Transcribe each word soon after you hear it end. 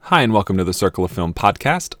Hi, and welcome to the Circle of Film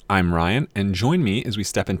podcast. I'm Ryan, and join me as we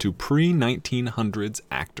step into pre-1900s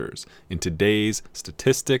actors in today's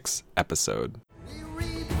statistics episode. We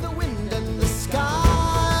read the wind and the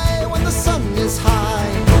sky when the sun is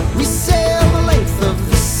high. We sail the length of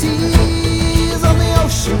the seas on the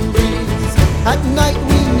ocean breeze. At night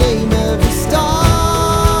we name every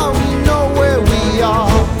star. We know where we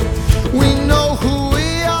are. We know who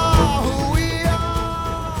we are.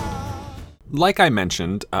 Like I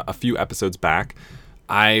mentioned a few episodes back,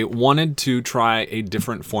 I wanted to try a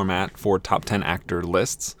different format for top 10 actor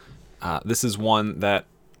lists. This is one that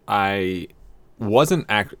I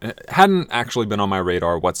hadn't actually been on my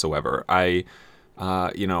radar whatsoever.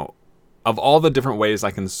 Of all the different ways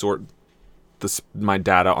I can sort my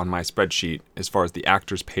data on my spreadsheet as far as the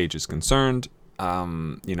actors page is concerned,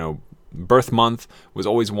 birth month was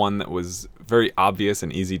always one that was very obvious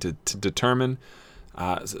and easy to determine.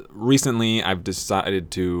 Recently, I've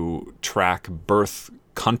decided to track birth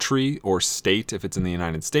country or state if it's in the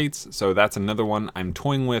United States. So that's another one I'm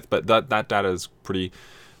toying with, but that data is pretty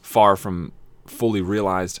far from fully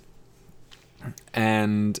realized.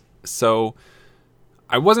 And so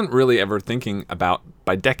I wasn't really ever thinking about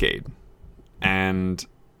by decade. And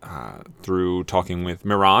through talking with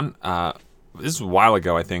Miran, this was a while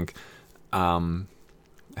ago, I think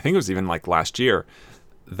it was even like last year,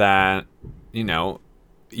 that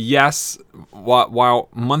yes, while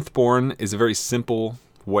month-born is a very simple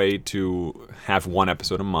way to have one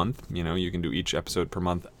episode a month, you can do each episode per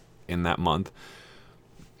month in that month.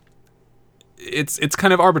 It's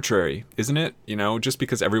kind of arbitrary, isn't it? Just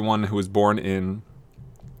because everyone who was born in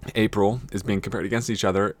April is being compared against each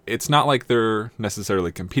other, it's not like they're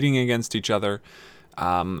necessarily competing against each other.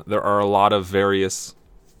 There are a lot of various,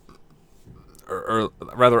 or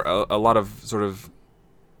rather a lot of sort of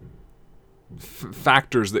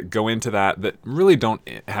factors that go into that really don't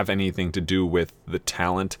have anything to do with the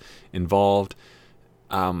talent involved.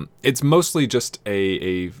 It's mostly just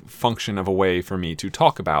a function of a way for me to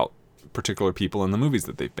talk about particular people in the movies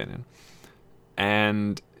that they've been in.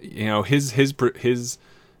 And his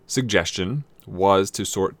suggestion was to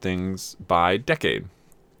sort things by decade.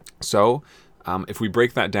 So if we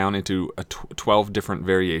break that down into 12 different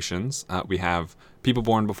variations, we have people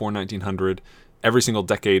born before 1900, every single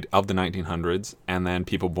decade of the 1900s, and then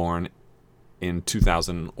people born in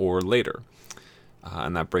 2000 or later.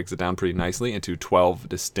 And that breaks it down pretty nicely into 12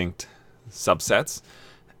 distinct subsets.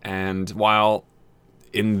 And while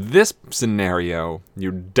in this scenario,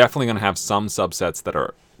 you're definitely going to have some subsets that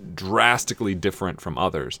are drastically different from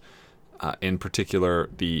others. In particular,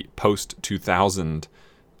 the post-2000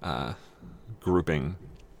 grouping,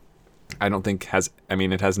 I don't think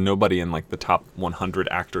it has nobody in like the top 100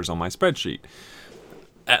 actors on my spreadsheet.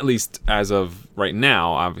 At least as of right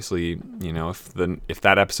now. Obviously, if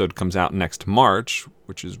that episode comes out next March,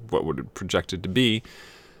 which is what would projected to be,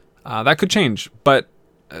 that could change. But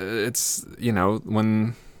it's,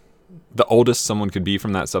 when the oldest someone could be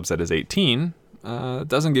from that subset is 18, it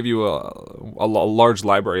doesn't give you a large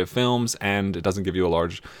library of films, and it doesn't give you a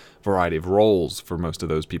large variety of roles for most of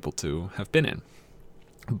those people to have been in.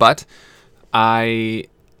 But I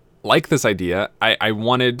like this idea.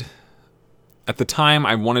 At the time,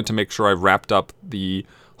 I wanted to make sure I wrapped up the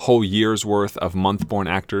whole year's worth of month-born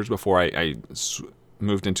actors before I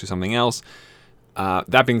moved into something else.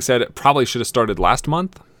 That being said, it probably should have started last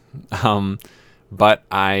month, but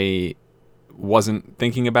I wasn't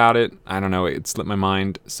thinking about it. I don't know, it slipped my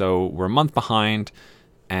mind. So we're a month behind,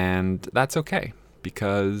 and that's okay,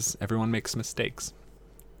 because everyone makes mistakes.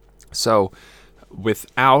 So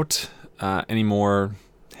without any more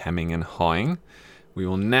hemming and hawing, we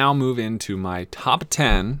will now move into my top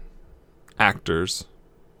 10 actors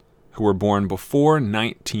who were born before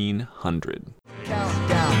 1900.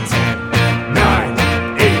 Countdown 10, 9,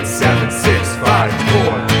 8, 7, 6, 5,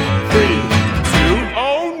 4, 3, 2.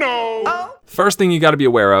 Oh no! First thing you got to be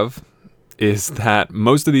aware of is that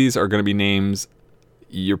most of these are going to be names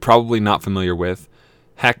you're probably not familiar with.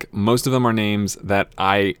 Heck, most of them are names that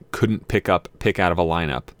I couldn't pick out of a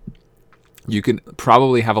lineup. You could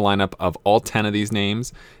probably have a lineup of all 10 of these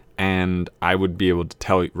names, and I would be able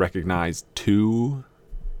to recognize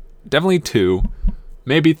definitely two,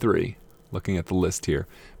 maybe three, looking at the list here,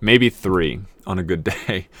 maybe three on a good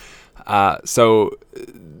day. So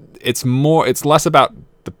it's less about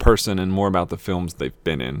the person and more about the films they've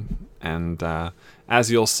been in. And as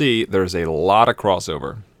you'll see, there's a lot of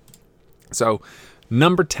crossover. So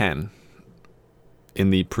number 10 in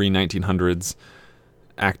the pre-1900s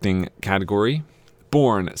acting category,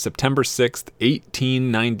 born September 6th,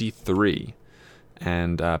 1893,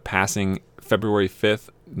 and passing February 5th,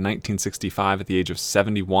 1965 at the age of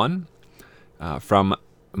 71. From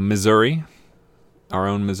Missouri, our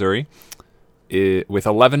own Missouri, with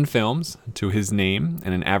 11 films to his name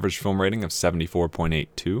and an average film rating of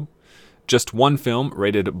 74.82. Just one film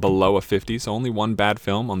rated below a 50, so only one bad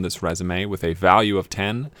film on this resume with a value of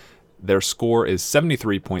 10. Their score is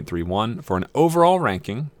 73.31 for an overall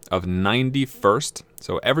ranking of 91st.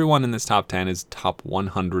 So everyone in this top 10 is top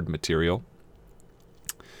 100 material.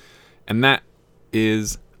 And that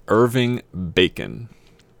is Irving Bacon.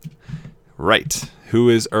 Right. Who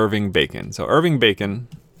is Irving Bacon? So Irving Bacon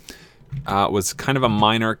was kind of a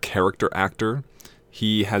minor character actor.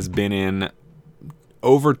 He has been in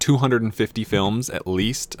over 250 films at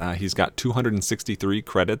least. He's got 263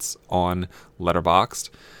 credits on Letterboxd.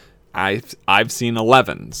 I've seen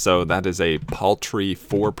 11, so that is a paltry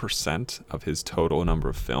 4% of his total number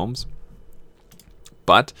of films.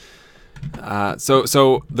 But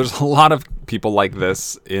so there's a lot of people like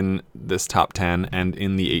this in this top 10 and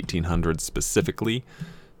in the 1800s specifically,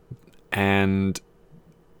 and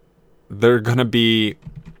they're going to be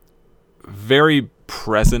very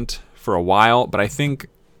present for a while, but I think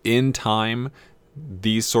in time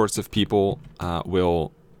these sorts of people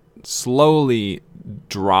will slowly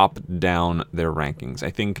drop down their rankings.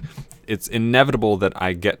 I think it's inevitable that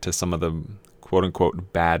I get to some of the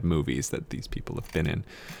quote-unquote bad movies that these people have been in.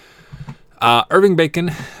 Irving Bacon,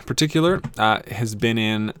 in particular, has been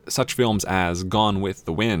in such films as Gone with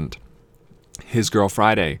the Wind, His Girl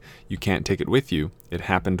Friday, You Can't Take It With You, It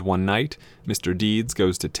Happened One Night, Mr. Deeds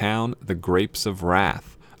Goes to Town, The Grapes of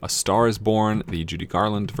Wrath, A Star is Born, the Judy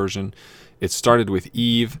Garland version, It Started with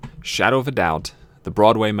Eve, Shadow of a Doubt, the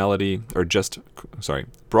Broadway Melody of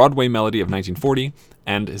 1940,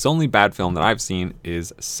 and his only bad film that I've seen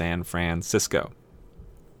is San Francisco.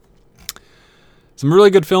 Some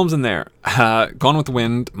really good films in there. Gone with the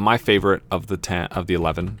Wind, my favorite of the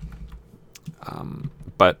 11.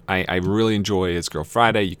 But I really enjoy His Girl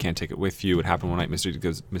Friday, You Can't Take It With You, It Happened One Night,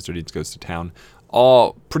 Mr. Deeds Goes to Town.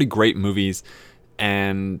 All pretty great movies,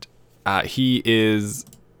 and he is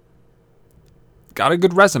got a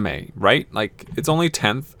good resume, right? Like, it's only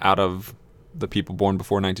 10th out of the people born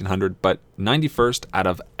before 1900, but 91st out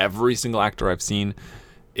of every single actor I've seen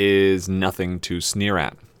is nothing to sneer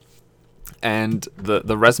at. And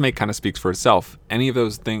the resume kind of speaks for itself. Any of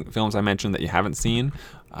those films I mentioned that you haven't seen,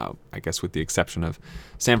 I guess with the exception of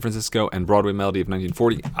San Francisco and Broadway Melody of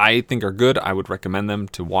 1940, I think are good. I would recommend them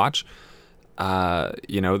to watch.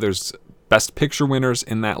 There's Best Picture winners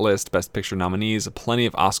in that list, Best Picture nominees, plenty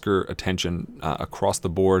of Oscar attention across the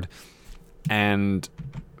board, and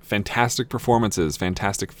fantastic performances,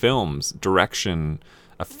 fantastic films, direction,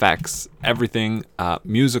 effects, everything,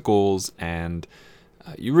 musicals, and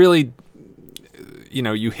you really,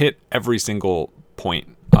 you hit every single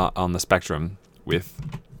point on the spectrum with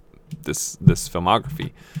this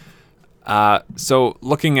filmography. So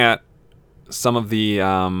looking at some of the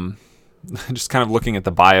just kind of looking at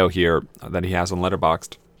the bio here that he has on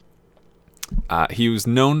Letterboxd, he was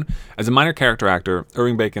known as a minor character actor.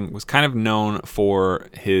 Irving Bacon was kind of known for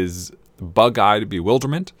his bug-eyed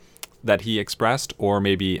bewilderment that he expressed, or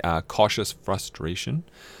maybe cautious frustration.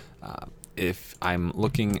 If I'm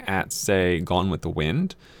looking at, say, Gone with the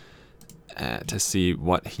Wind, to see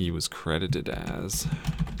what he was credited as.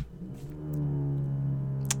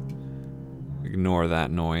 Ignore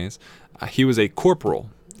that noise. He was a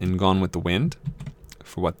corporal in Gone with the Wind,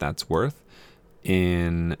 for what that's worth.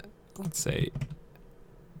 In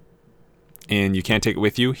You Can't Take It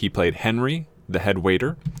With You, he played Henry, the head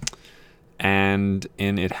waiter. And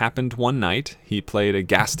in It Happened One Night, he played a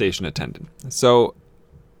gas station attendant. So,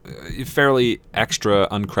 fairly extra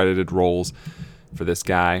uncredited roles for this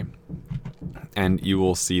guy. And you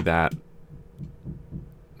will see that,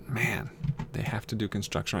 man, they have to do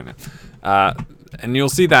construction right now. And you'll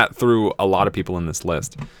see that through a lot of people in this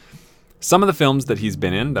list. Some of the films that he's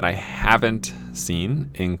been in that I haven't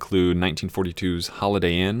seen include 1942's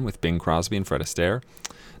Holiday Inn with Bing Crosby and Fred Astaire,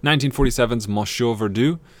 1947's Monsieur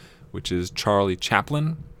Verdoux, which is Charlie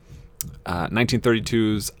Chaplin,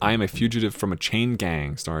 1932's I Am a Fugitive from a Chain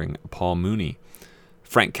Gang, starring Paul Mooney,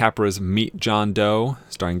 Frank Capra's Meet John Doe,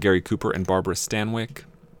 starring Gary Cooper and Barbara Stanwyck.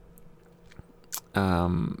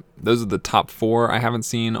 Those are the top 4 I haven't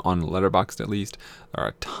seen on Letterboxd, at least. There are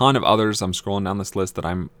a ton of others. I'm scrolling down this list that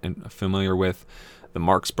I'm familiar with. The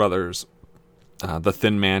Marx Brothers, The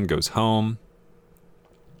Thin Man Goes Home,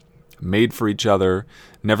 Made for Each Other,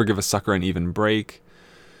 Never Give a Sucker an Even Break,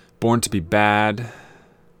 Born to Be Bad,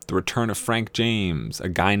 The Return of Frank James, A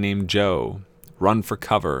Guy Named Joe, Run for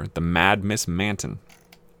Cover, The Mad Miss Manton.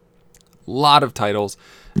 A lot of titles.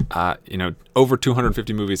 Over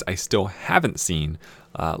 250 movies I still haven't seen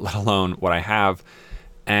let alone what I have.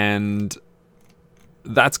 And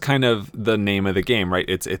that's kind of the name of the game, right?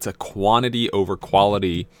 It's a quantity over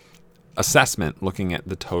quality assessment, looking at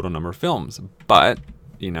the total number of films. But,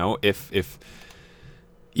 if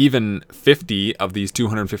even 50 of these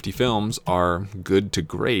 250 films are good to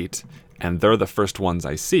great, and they're the first ones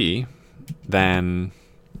I see, then,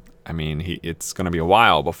 it's going to be a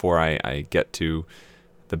while before I get to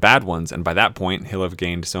the bad ones, and by that point, he'll have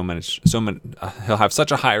gained he'll have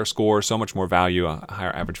such a higher score, so much more value, a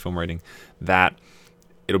higher average film rating, that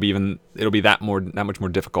it'll be that much more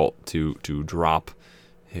difficult to drop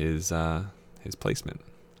his placement.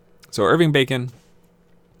 So Irving Bacon,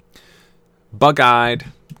 bug-eyed,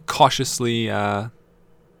 cautiously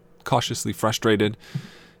frustrated,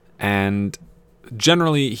 and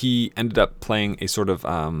generally he ended up playing a sort of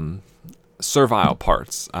servile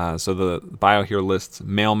parts. So the bio here lists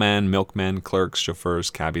mailmen, milkmen, clerks, chauffeurs,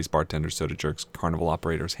 cabbies, bartenders, soda jerks, carnival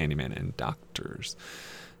operators, handymen, and doctors.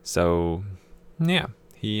 So yeah,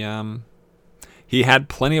 he had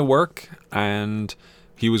plenty of work, and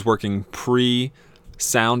he was working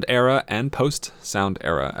pre-sound era and post-sound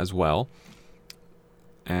era as well.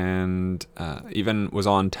 And even was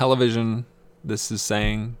on television. This is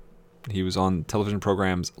saying he was on television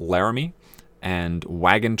programs Laramie and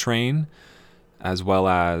Wagon Train, as well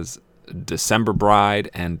as December Bride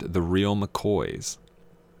and The Real McCoys.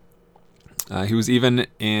 He was even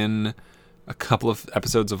in a couple of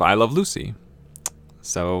episodes of I Love Lucy.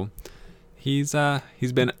 So he's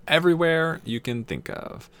been everywhere you can think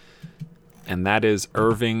of. And that is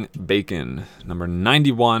Irving Bacon, number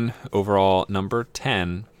 91 overall, number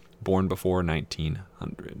 10, born before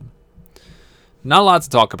 1900. Not a lot to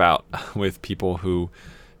talk about with people who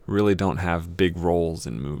really don't have big roles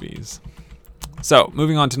in movies. So,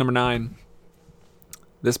 moving on to number 9.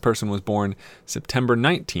 This person was born September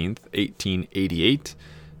 19th, 1888,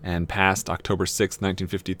 and passed October 6th,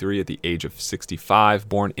 1953 at the age of 65,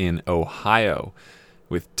 born in Ohio.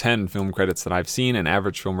 With 10 film credits that I've seen, an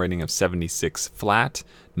average film rating of 76 flat,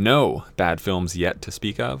 no bad films yet to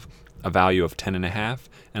speak of, a value of 10.5,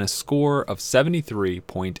 and a score of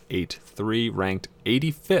 73.83, ranked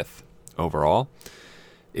 85th overall,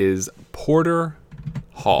 is Porter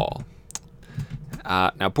Hall.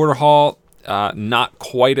 Now, Porter Hall, not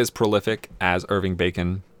quite as prolific as Irving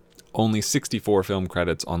Bacon, only 64 film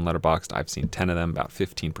credits on Letterboxd. I've seen 10 of them, about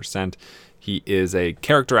 15%. He is a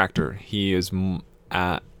character actor. He is...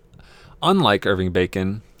 unlike Irving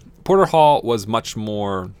Bacon, Porter Hall was much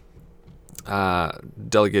more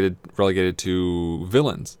relegated to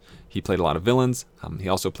villains. He played a lot of villains. He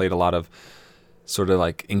also played a lot of sort of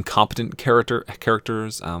like incompetent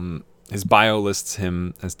characters. His bio lists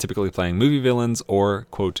him as typically playing movie villains or,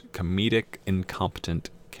 quote, comedic incompetent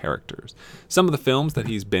characters. Some of the films that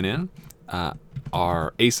he's been in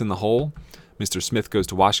are Ace in the Hole, Mr. Smith Goes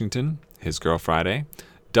to Washington, His Girl Friday,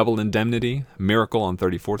 Double Indemnity, Miracle on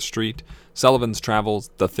 34th Street, Sullivan's Travels,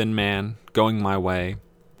 The Thin Man, Going My Way,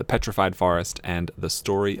 The Petrified Forest, and The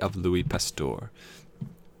Story of Louis Pasteur.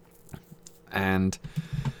 And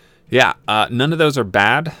yeah, none of those are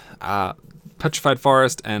bad. Petrified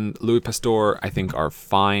Forest and Louis Pasteur, I think, are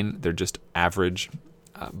fine. They're just average.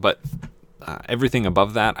 But everything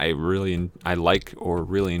above that, I like or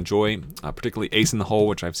really enjoy, particularly Ace in the Hole,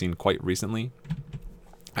 which I've seen quite recently.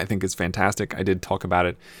 I think it's fantastic. I did talk about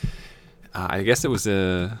it. I guess it was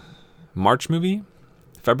a March movie?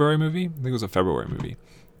 February movie? I think it was a February movie.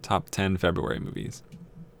 Top 10 February movies.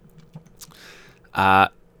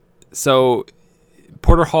 So,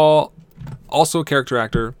 Porter Hall, also a character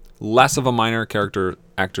actor, less of a minor character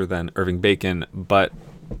actor than Irving Bacon, but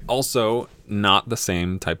also not the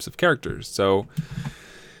same types of characters. So,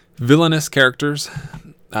 villainous characters.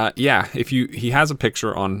 He has a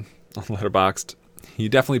picture on Letterboxd. He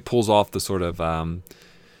definitely pulls off the sort of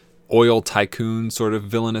oil tycoon sort of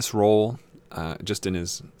villainous role, just in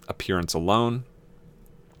his appearance alone.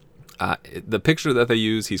 The picture that they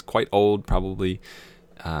use, he's quite old, probably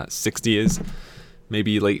 60s,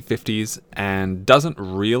 maybe late 50s, and doesn't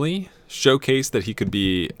really showcase that he could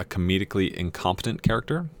be a comedically incompetent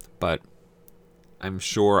character, but I'm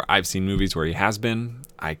sure I've seen movies where he has been.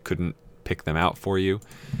 I couldn't pick them out for you.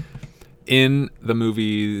 In the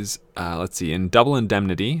movies, in Double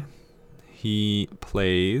Indemnity, he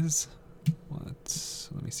plays...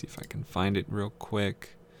 Let me see if I can find it real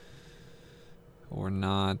quick. Or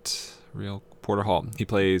not. Porter Hall. He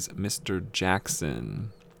plays Mr.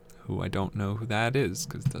 Jackson, who I don't know who that is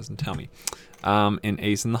because it doesn't tell me. In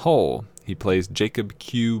Ace in the Hole, he plays Jacob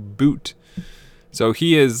Q. Boot. So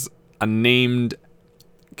he is a named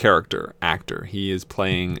actor. He is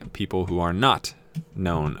playing people who are not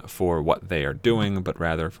known for what they are doing, but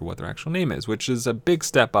rather for what their actual name is, which is a big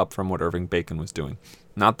step up from what Irving Bacon was doing.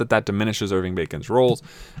 Not that that diminishes Irving Bacon's roles,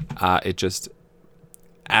 it just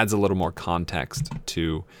adds a little more context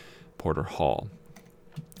to Porter Hall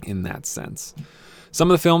in that sense. Some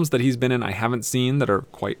of the films that he's been in I haven't seen that are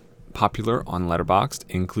quite popular on Letterboxd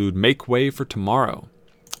include Make Way for Tomorrow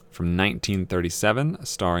from 1937,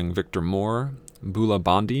 starring Victor Moore, Bula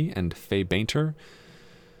Bondi, and Faye Bainter.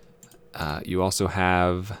 You also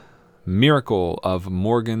have Miracle of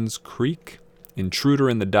Morgan's Creek, Intruder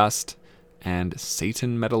in the Dust, and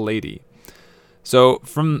Satan Met a Lady. So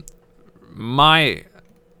from my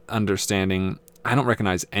understanding, I don't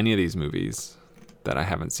recognize any of these movies that I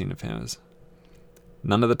haven't seen of his.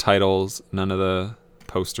 None of the titles, none of the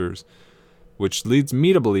posters, which leads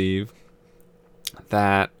me to believe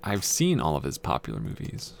that I've seen all of his popular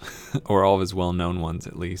movies, or all of his well-known ones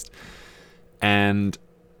at least. And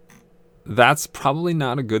that's probably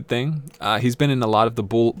not a good thing. He's been in a lot of the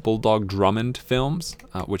Bulldog Drummond films,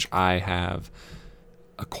 which I have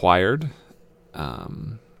acquired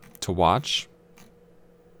to watch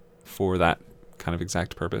for that kind of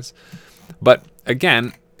exact purpose. But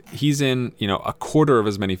again, he's in, a quarter of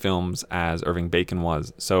as many films as Irving Bacon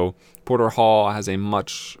was. So Porter Hall has a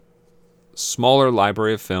much smaller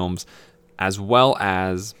library of films, as well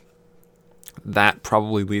as that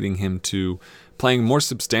probably leading him to playing more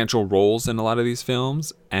substantial roles in a lot of these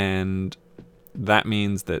films, and that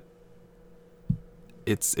means that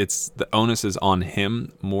it's the onus is on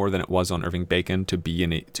him more than it was on Irving Bacon to be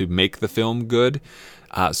in it, to make the film good.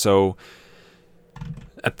 So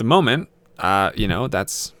at the moment,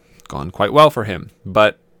 that's gone quite well for him.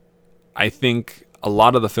 But I think a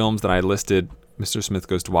lot of the films that I listed, Mr. Smith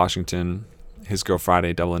Goes to Washington, His Girl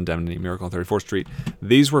Friday, Double Indemnity, Miracle on 34th Street,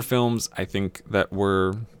 these were films I think that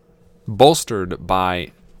were bolstered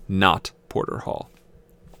by not Porter Hall.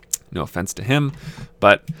 No offense to him,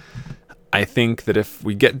 but I think that if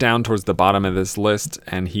we get down towards the bottom of this list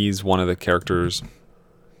and he's one of the characters,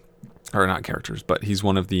 or not characters, but he's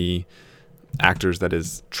one of the actors that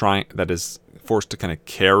is forced to kind of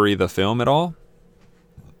carry the film at all,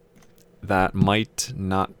 that might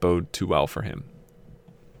not bode too well for him.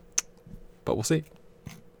 But we'll see.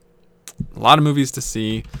 A lot of movies to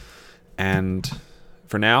see, and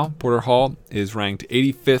for now, Porter Hall is ranked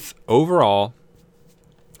 85th overall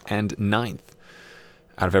and 9th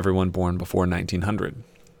out of everyone born before 1900.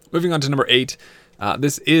 Moving on to number 8.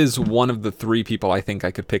 This is one of the 3 people I think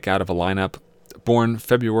I could pick out of a lineup. Born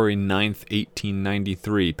February 9th,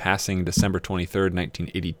 1893, passing December 23rd,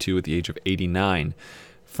 1982 at the age of 89.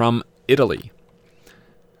 From Italy.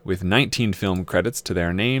 With 19 film credits to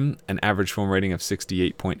their name, an average film rating of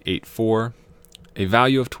 68.84, a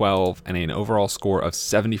value of 12, and an overall score of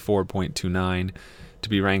 74.29, to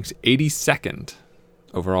be ranked 82nd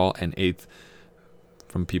overall and 8th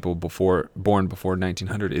from people born before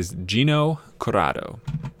 1900 is Gino Corrado.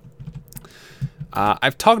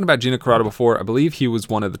 I've talked about Gino Corrado before. I believe he was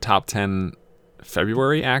one of the top 10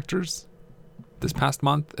 February actors this past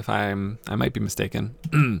month, if I might be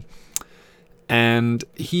mistaken. And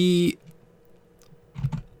he's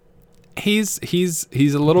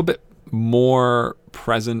a little bit more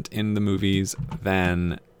present in the movies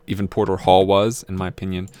than even Porter Hall was, in my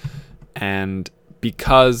opinion. And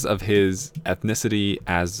because of his ethnicity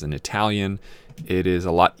as an Italian, it is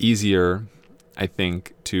a lot easier, I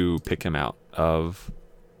think, to pick him out of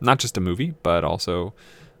not just a movie, but also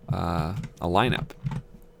a lineup.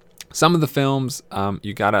 Some of the films,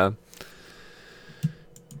 you gotta.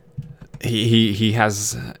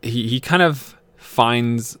 He kind of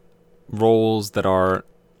finds roles that are,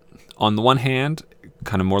 on the one hand,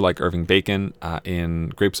 kind of more like Irving Bacon. In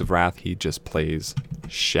Grapes of Wrath, he just plays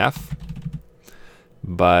chef.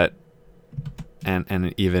 But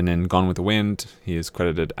and even in Gone with the Wind, he is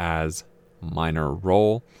credited as minor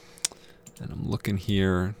role. And I'm looking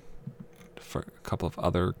here for a couple of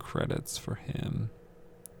other credits for him.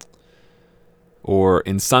 Or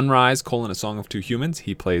in Sunrise, A Song of Two Humans,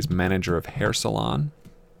 he plays manager of hair salon.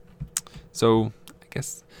 So I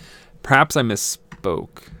guess perhaps I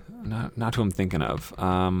misspoke. Not who I'm thinking of.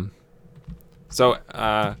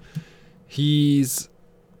 He's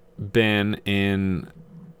been in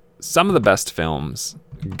some of the best films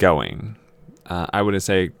going. I would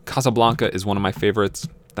say Casablanca is one of my favorites.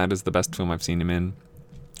 That is the best film I've seen him in.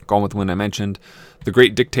 Gone with the Wind, I mentioned. The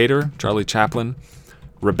Great Dictator, Charlie Chaplin.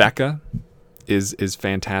 Rebecca is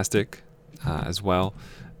fantastic as well.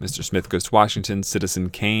 Mr. Smith Goes to Washington. Citizen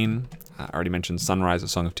Kane. I already mentioned Sunrise, A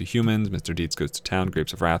Song of Two Humans. Mr. Deeds Goes to Town.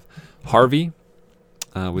 Grapes of Wrath. Harvey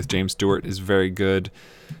with James Stewart is very good.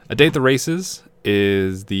 A Day at the Races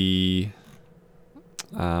is the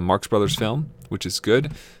Marx Brothers film, which is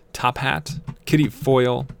good. Top Hat, Kitty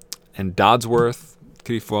Foyle, and Dodsworth.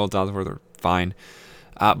 Kitty Foyle, Dodsworth are fine.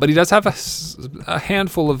 But he does have a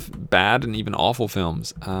handful of bad and even awful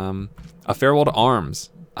films. A Farewell to Arms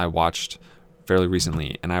I watched fairly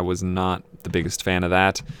recently, and I was not the biggest fan of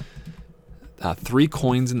that. Three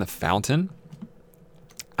Coins in the Fountain,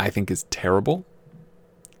 I think is terrible.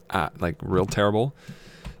 Like real terrible.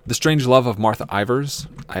 The Strange Love of Martha Ivers,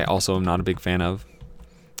 I also am not a big fan of.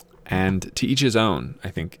 And To Each His Own, I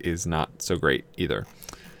think is not so great either.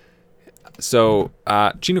 So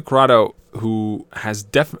Gina Carano,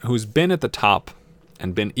 who's been at the top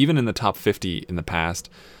and been even in the top 50 in the past,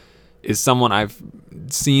 is someone I've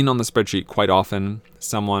seen on the spreadsheet quite often,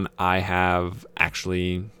 someone I have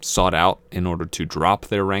actually sought out in order to drop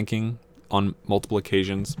their ranking on multiple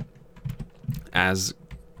occasions, as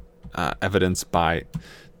evidenced by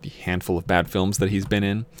the handful of bad films that he's been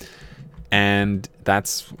in. And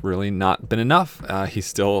that's really not been enough. He's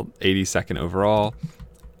still 82nd overall.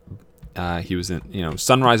 He was in,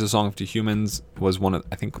 Sunrise: A Song of Two Humans was one of,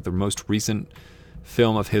 I think, the most recent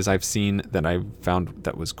film of his I've seen that I found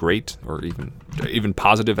that was great, or even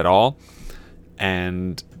positive at all.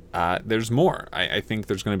 And there's more. I think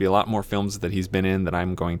there's going to be a lot more films that he's been in that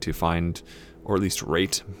I'm going to find, or at least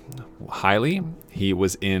rate highly. He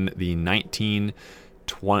was in the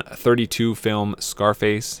 1932 film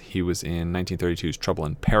Scarface. He was in 1932's Trouble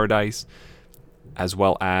in Paradise, as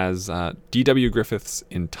well as D.W. Griffith's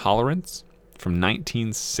Intolerance from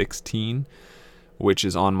 1916, which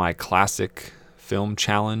is on my classic film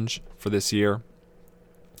challenge for this year.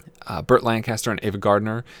 Burt Lancaster and Ava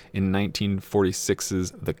Gardner in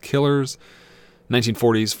 1946's The Killers,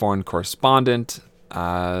 1940's Foreign Correspondent,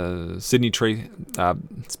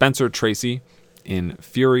 Spencer Tracy in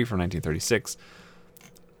Fury from 1936.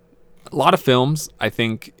 A lot of films. I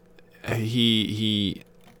think he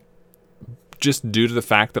just due to the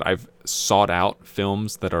fact that I've sought out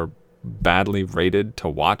films that are badly rated to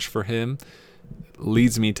watch for him,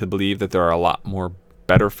 leads me to believe that there are a lot more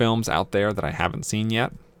better films out there that I haven't seen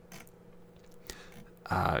yet.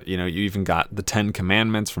 You even got The Ten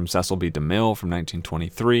Commandments from Cecil B. DeMille from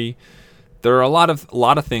 1923. There are a lot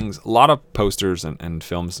of things, a lot of posters and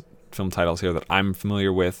film titles here that I'm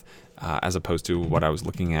familiar with, as opposed to what I was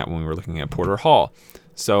looking at when we were looking at Porter Hall.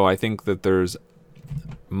 So I think that there's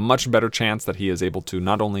much better chance that he is able to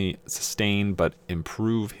not only sustain but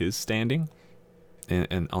improve his standing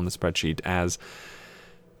on the spreadsheet, as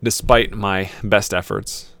despite my best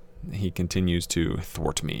efforts, he continues to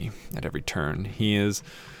thwart me at every turn. He is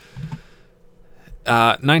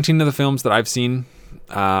 19 of the films that I've seen.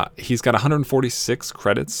 He's got 146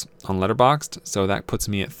 credits on Letterboxd, so that puts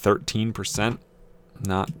me at 13%.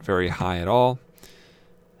 Not very high at all.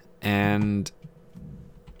 And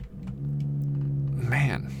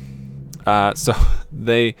man, so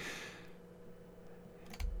they,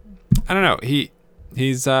 I don't know. He's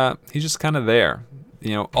just kind of there.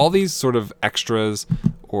 All these sort of extras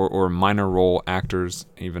or minor role actors,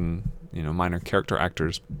 even minor character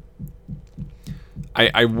actors.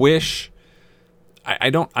 I wish.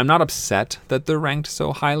 I'm not upset that they're ranked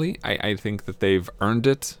so highly. I think that they've earned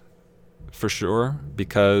it for sure,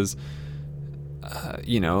 because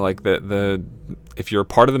like the if you're a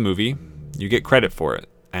part of the movie, you get credit for it,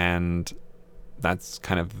 and that's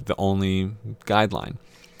kind of the only guideline.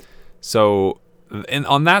 So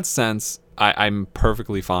on that sense, I'm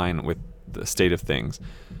perfectly fine with the state of things,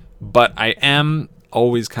 but I am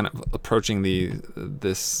always kind of approaching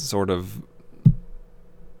this sort of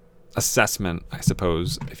assessment, I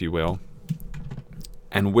suppose, if you will,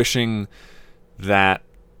 and wishing that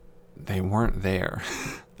they weren't there.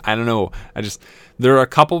 I don't know. There are a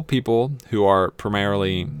couple people who are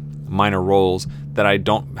primarily minor roles that I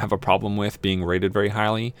don't have a problem with being rated very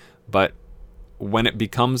highly, but when it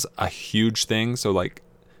becomes a huge thing, so like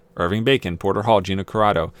Irving Bacon, Porter Hall, Gina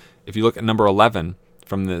Carano, if you look at number 11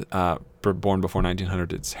 from the Born Before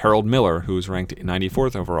 1900, it's Harold Miller, who is ranked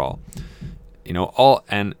 94th overall. All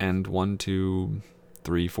and 1, 2,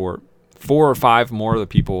 3, 4 or 5 more of the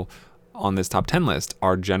people on this top 10 list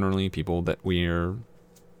are generally people that we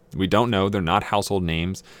don't know. They're not household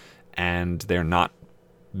names, and they're not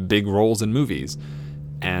big roles in movies.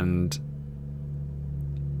 And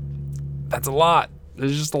that's a lot.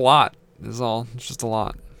 There's just a lot. It's just a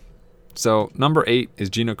lot. So number 8 is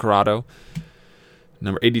Gina Carano.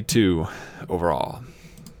 Number 82 overall.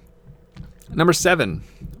 Number 7,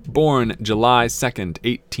 born July 2nd,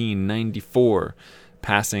 1894,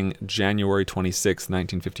 passing January 26,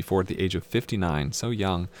 1954 at the age of 59, so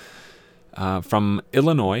young. From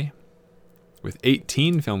Illinois, with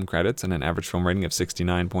 18 film credits and an average film rating of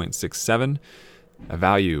 69.67, a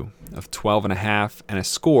value of 12.5, and a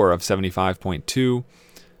score of 75.2.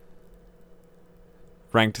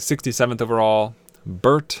 Ranked 67th overall,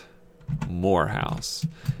 Burt Morehouse.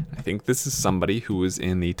 I think this is somebody who was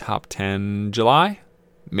in the top 10 July?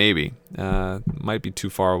 Maybe. Might be too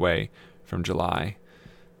far away from July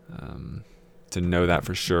to know that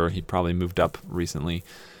for sure. He probably moved up recently.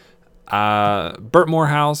 Burt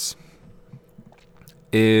Morehouse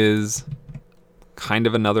is kind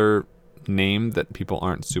of another name that people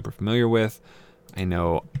aren't super familiar with. I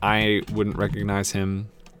know I wouldn't recognize him.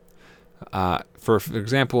 For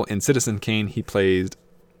example, in Citizen Kane, he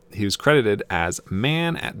was credited as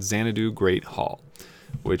Man at Xanadu Great Hall,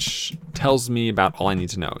 which tells me about all I need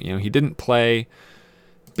to know. He didn't play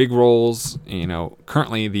big roles.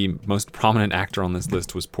 Currently the most prominent actor on this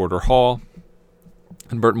list was Porter Hall,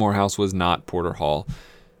 and Burt Morehouse was not Porter Hall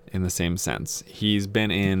in the same sense. He's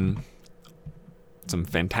been in some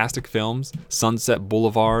fantastic films: Sunset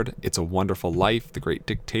Boulevard, It's a Wonderful Life, The Great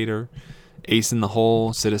Dictator, Ace in the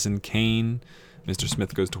Hole, Citizen Kane, Mr.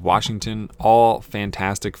 Smith Goes to Washington, all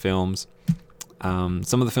fantastic films. Some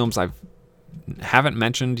of the films I haven't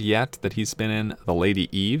mentioned yet that he's been in, The Lady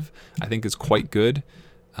Eve, I think is quite good.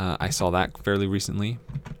 I saw that fairly recently,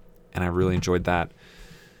 and I really enjoyed that.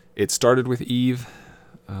 It Started with Eve,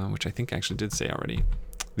 which I think I actually did say already.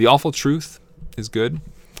 The Awful Truth is good,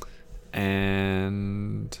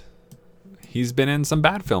 and he's been in some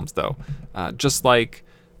bad films, though. Just like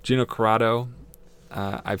Gino Corrado,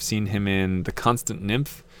 I've seen him in The Constant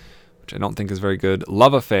Nymph, which I don't think is very good.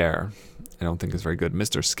 Love Affair, I don't think is very good.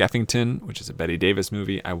 Mr. Skeffington, which is a Bette Davis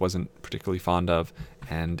movie, I wasn't particularly fond of.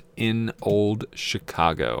 And In Old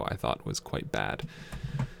Chicago, I thought was quite bad.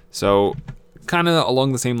 So kind of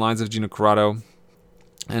along the same lines of Gino Corrado,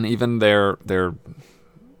 and even their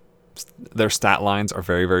stat lines are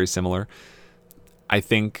very, very similar. I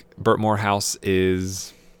think Burt Morehouse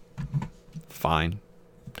is fine.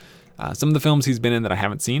 Some of the films he's been in that I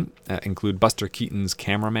haven't seen include Buster Keaton's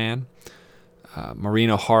Cameraman, Maureen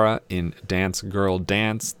O'Hara in Dance Girl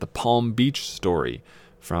Dance, The Palm Beach Story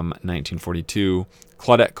from 1942,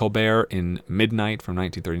 Claudette Colbert in Midnight from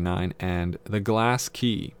 1939, and The Glass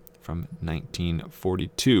Key from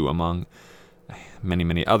 1942, among many,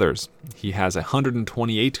 many others. He has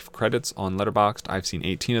 128 credits on Letterboxd. I've seen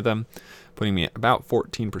 18 of them, putting me at about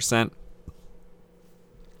 14%.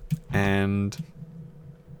 And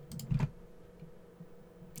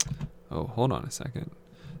hold on a second.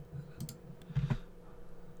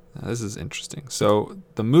 Now, this is interesting. So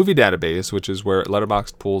the movie database, which is where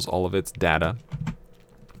Letterboxd pulls all of its data,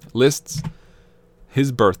 lists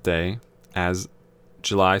his birthday as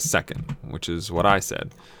July 2nd, which is what I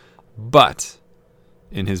said. But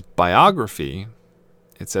in his biography,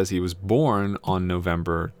 it says he was born on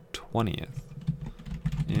November 20th.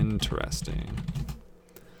 Interesting.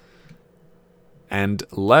 And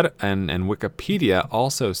Wikipedia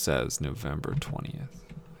also says November 20th.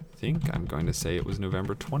 I think I'm going to say it was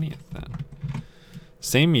November 20th then.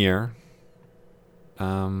 Same year.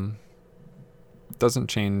 Doesn't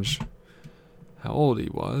change how old he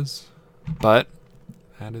was, but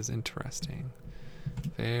that is interesting.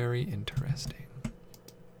 Very interesting.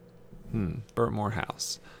 Burt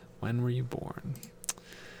Morehouse. When were you born?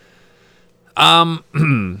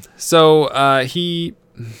 He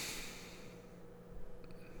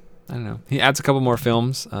I don't know. He adds a couple more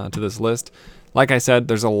films to this list. Like I said,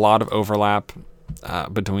 there's a lot of overlap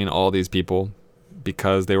between all these people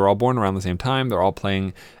because they were all born around the same time. They're all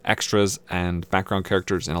playing extras and background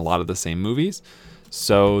characters in a lot of the same movies.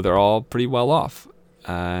 So they're all pretty well off.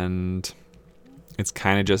 And it's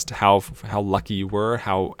kind of just how lucky you were,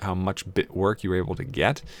 how much bit work you were able to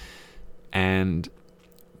get. And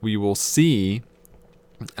we will see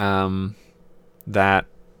that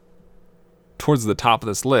towards the top of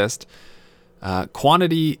this list,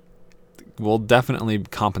 quantity will definitely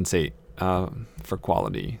compensate for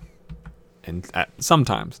quality, and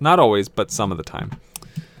sometimes, not always, but some of the time.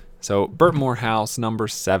 So Burt Morehouse, number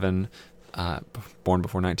 7, born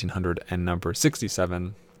before 1900, and number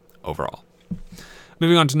 67 overall.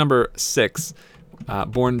 Moving on to number 6,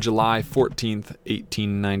 born July 14th,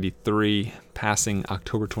 1893, passing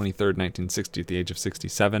October 23rd, 1960 at the age of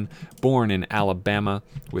 67, born in Alabama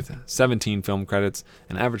with 17 film credits,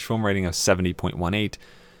 an average film rating of 70.18,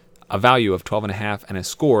 a value of 12.5, and a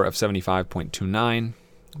score of 75.29.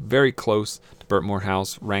 Very close to Burt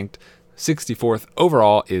Morehouse, ranked 64th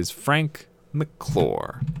overall, is Frank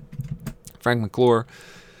McClure. Frank McClure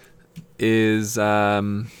is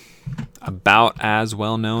about as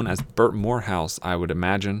well known as Burt Morehouse, I would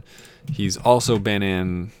imagine. He's also been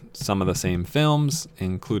in some of the same films,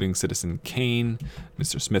 including Citizen Kane,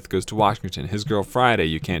 Mr. Smith Goes to Washington, His Girl Friday,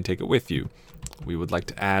 You Can't Take It With You. We would like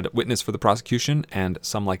to add Witness for the Prosecution and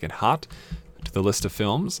Some Like It Hot to the list of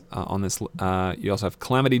films on this. You also have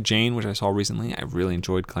Calamity Jane, which I saw recently. I really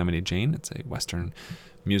enjoyed Calamity Jane. It's a Western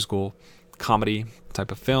musical comedy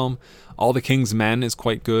type of film. All the King's Men is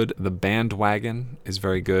quite good. The Bandwagon is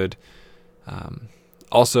very good.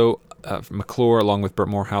 Also, McClure, along with Burt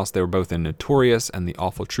Morehouse, they were both in Notorious and The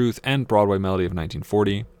Awful Truth and Broadway Melody of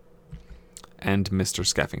 1940 and Mr.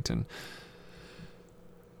 Skeffington.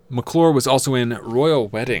 McClure was also in Royal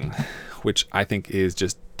Wedding, which I think is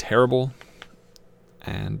just terrible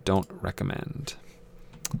and don't recommend.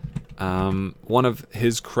 One of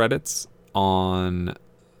his credits on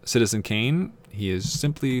Citizen Kane, he is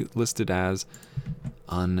simply listed as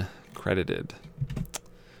uncredited.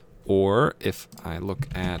 Or if I look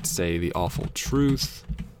at, say, The Awful Truth,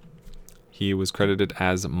 he was credited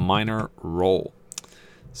as minor role.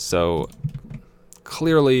 So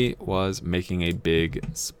clearly was making a big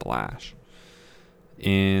splash.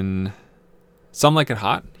 In Some Like It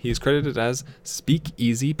Hot, he's credited as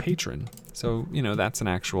Speakeasy Patron. So, that's an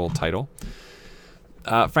actual title.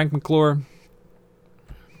 Frank McClure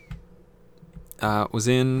was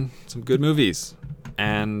in some good movies.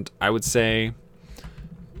 And I would say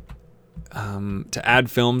to add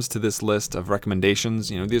films to this list of recommendations,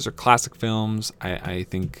 these are classic films I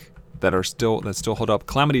think that still hold up.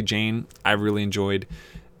 Calamity Jane, I really enjoyed.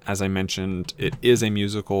 As I mentioned, it is a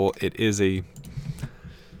musical. It is a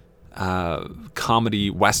comedy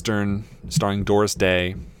western starring Doris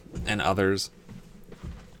Day and others.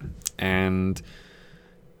 And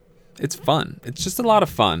it's fun. It's just a lot of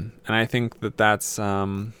fun. And I think that's it's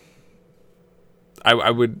from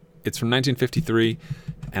 1953.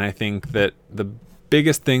 And I think that the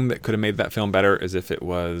biggest thing that could have made that film better is if it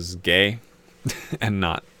was gay and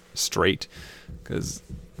not straight. Because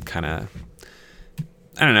I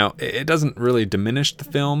don't know, it doesn't really diminish the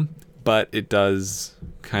film, but it does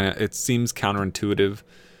it seems counterintuitive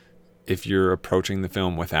if you're approaching the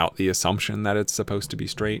film without the assumption that it's supposed to be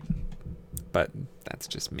straight. But that's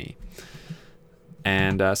just me.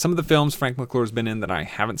 And some of the films Frank McClure's been in that I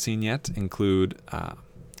haven't seen yet include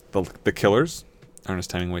The Killers,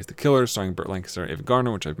 Ernest Hemingway's The Killers, starring Burt Lancaster and Ava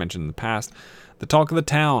Gardner, which I've mentioned in the past. The Talk of the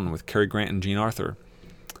Town with Cary Grant and Jean Arthur.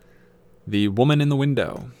 The Woman in the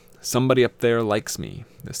Window, Somebody Up There Likes Me,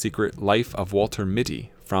 The Secret Life of Walter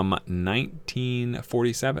Mitty from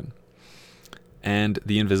 1947. And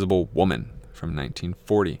The Invisible Woman from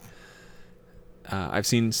 1940. I've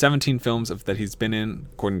seen 17 films that he's been in,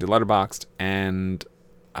 according to Letterboxd, and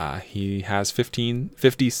he has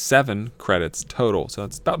 57 credits total. So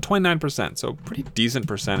it's about 29%, so pretty decent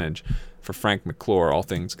percentage for Frank McClure, all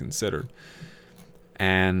things considered.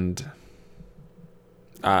 And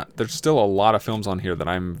there's still a lot of films on here that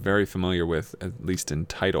I'm very familiar with, at least in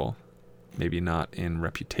title, maybe not in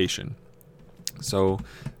reputation. So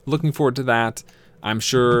looking forward to that. I'm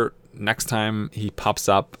sure next time he pops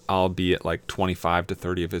up, I'll be at like 25 to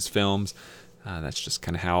 30 of his films. That's just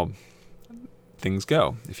kind of how things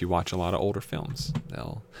go. If you watch a lot of older films,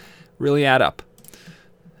 they'll really add up.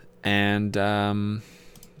 And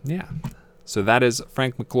yeah, so that is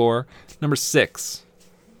Frank McClure, number 6,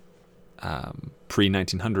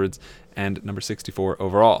 pre-1900s, and number 64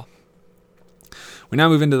 overall. We now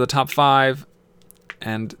move into the top 5,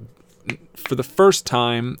 and for the first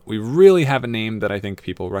time, we really have a name that I think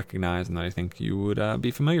people recognize and that I think you would be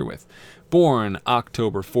familiar with. Born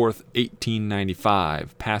October 4th,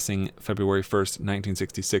 1895, passing February 1st,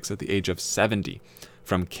 1966 at the age of 70,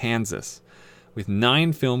 from Kansas. With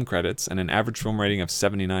 9 film credits and an average film rating of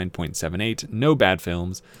 79.78, no bad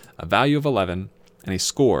films, a value of 11, and a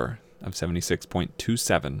score of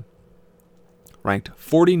 76.27. Ranked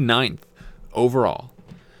 49th overall.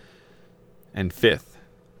 And 5th,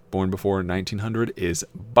 born before 1900, is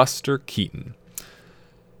Buster Keaton.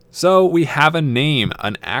 So we have a name,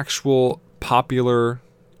 an actual popular,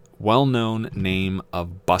 well-known name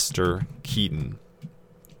of Buster Keaton.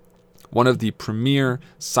 One of the premier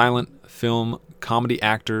silent film comedy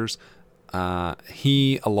actors.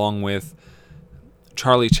 He, along with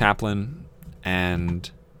Charlie Chaplin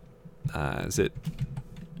and is it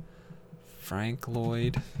Frank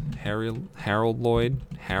Lloyd? Harold Lloyd?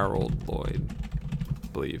 Harold Lloyd. I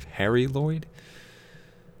believe. Harry Lloyd?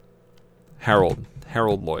 Harold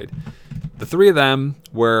Lloyd. The three of them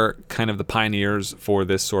were kind of the pioneers for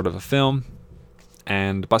this sort of a film.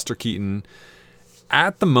 And Buster Keaton,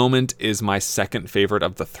 at the moment, is my second favorite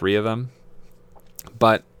of the three of them.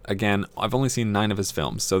 But again, I've only seen 9 of his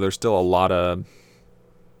films, so there's still a lot of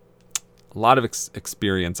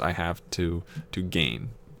experience I have to gain.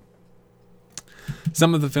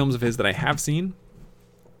 Some of the films of his that I have seen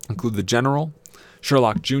include The General,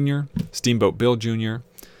 Sherlock Jr., Steamboat Bill Jr.,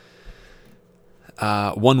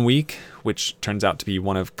 1 Week, which turns out to be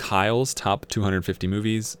one of Kyle's top 250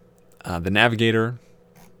 movies, The Navigator,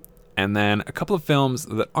 and then a couple of films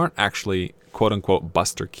that aren't actually quote-unquote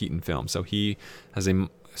Buster Keaton films. So he has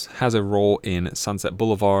a role in Sunset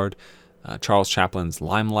Boulevard, Charles Chaplin's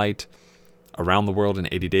Limelight, Around the World in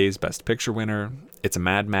 80 Days, Best Picture winner, It's a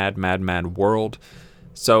Mad, Mad, Mad, Mad World.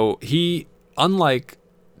 So he, unlike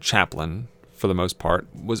Chaplin, for the most part,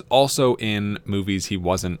 was also in movies he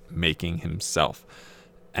wasn't making himself.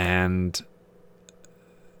 And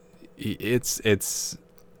it's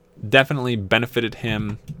definitely benefited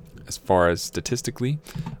him as far as statistically,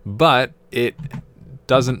 but it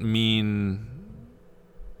doesn't mean...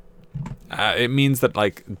 it means that,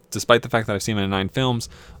 like, despite the fact that I've seen him in 9 films,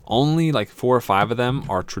 only like 4 or 5 of them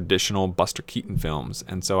are traditional Buster Keaton films.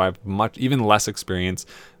 And so I have even less experience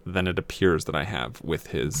than it appears that I have with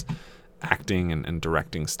his acting and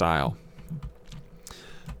directing style.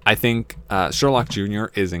 I think Sherlock Jr.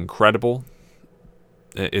 is incredible.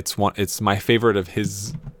 It's my favorite of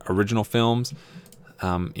his original films.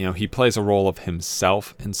 He plays a role of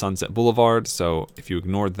himself in Sunset Boulevard, so if you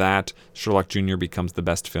ignore that, Sherlock Jr. becomes the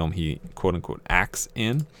best film he quote-unquote acts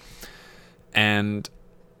in. And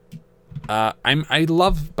I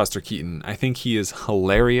love Buster Keaton. I think he is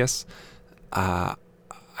hilarious.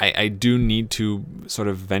 I do need to sort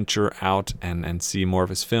of venture out and see more of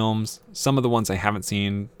his films. Some of the ones I haven't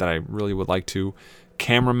seen that I really would like to: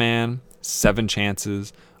 Cameraman, 7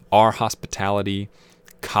 Chances, Our Hospitality,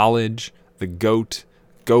 College, The Goat,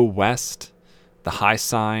 Go West, The High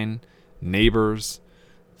Sign, Neighbors,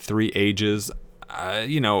 3 Ages.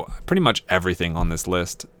 Pretty much everything on this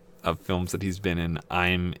list of films that he's been in,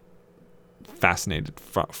 I'm fascinated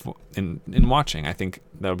in watching. I think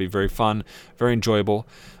that'll be very fun, very enjoyable.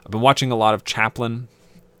 I've been watching a lot of Chaplin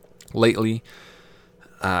lately,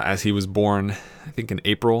 as he was born, I think in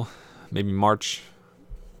April, maybe March,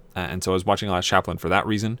 and so I was watching a lot of Chaplin for that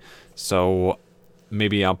reason. So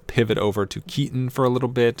maybe I'll pivot over to Keaton for a little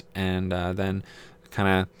bit, and then kind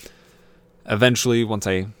of eventually, once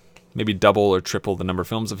I maybe double or triple the number of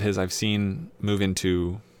films of his I've seen, move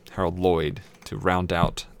into Harold Lloyd to round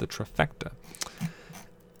out the trifecta.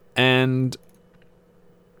 And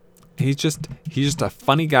he's just a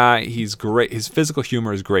funny guy. He's great. His physical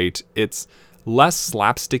humor is great. It's less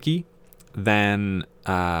slapsticky than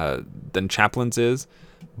Chaplin's is,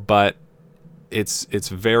 but it's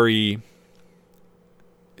very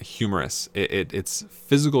humorous. It's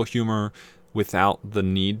physical humor without the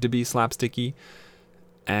need to be slapsticky,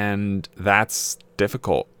 and that's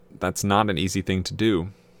difficult. That's not an easy thing to do.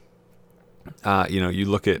 You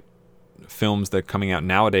look at films that are coming out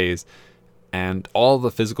nowadays, and all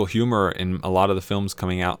the physical humor in a lot of the films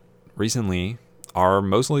coming out recently are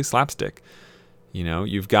mostly slapstick.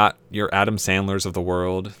 You've got your Adam Sandlers of the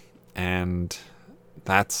world, and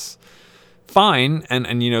that's fine. And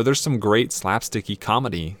there's some great slapsticky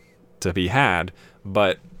comedy to be had,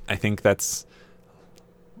 but I think it's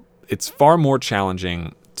far more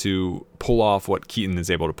challenging to pull off what Keaton is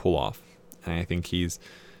able to pull off. And I think he's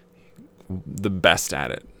the best at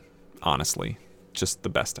it, honestly. Just the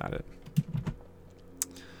best at it.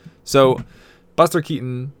 So, Buster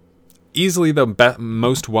Keaton, easily the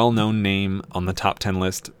most well-known name on the top 10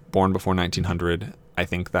 list, born before 1900. I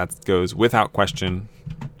think that goes without question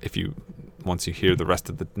once you hear the rest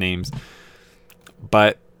of the names.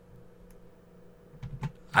 But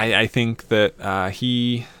I think that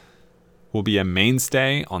he will be a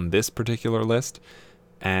mainstay on this particular list,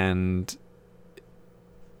 and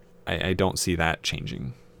I don't see that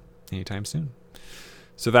changing anytime soon.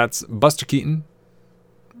 So that's Buster Keaton,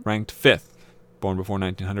 ranked 5th, born before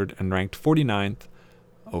 1900, and ranked 49th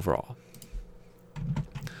overall.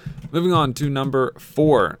 Moving on to number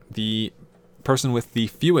 4, the person with the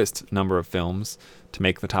fewest number of films to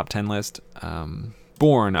make the top 10 list,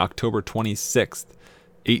 born October 26th,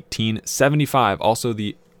 1875, also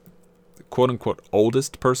the quote-unquote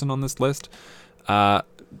oldest person on this list,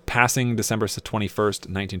 passing December 21st,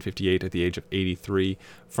 1958 at the age of 83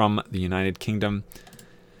 from the United Kingdom,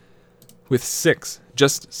 with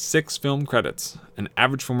just six film credits, an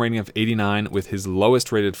average film rating of 89, with his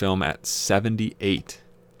lowest rated film at 78,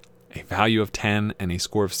 a value of 10, and a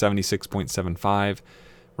score of 76.75,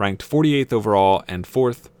 ranked 48th overall, and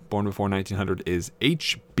 4th, born before 1900, is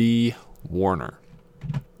H.B. Warner.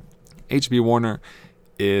 H.B. Warner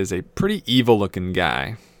is a pretty evil-looking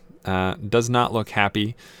guy. Does not look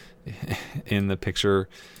happy. in the picture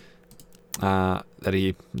that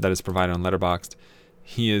is provided on Letterboxd.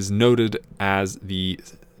 He is noted as the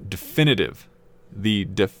definitive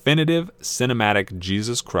cinematic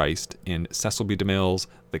Jesus Christ in Cecil B. DeMille's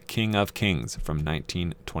The King of Kings from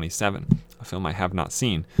 1927, a film I have not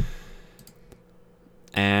seen.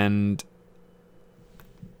 And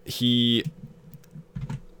he's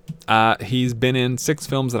been in 6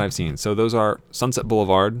 films that I've seen. So those are Sunset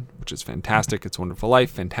Boulevard, which is fantastic. It's a Wonderful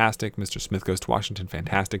Life, fantastic. Mr. Smith Goes to Washington,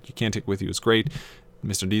 fantastic. You Can't Take With You is great.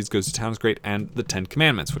 Mr. Deeds Goes to Town is great. And The Ten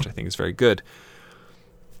Commandments, which I think is very good.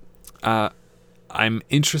 I'm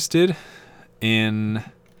interested in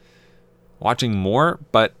watching more,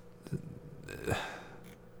 but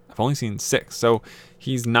I've only seen 6. So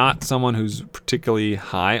he's not someone who's particularly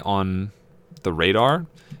high on the radar.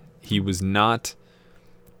 He was not...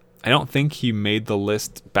 I don't think he made the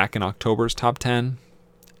list back in October's top 10.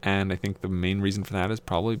 And I think the main reason for that is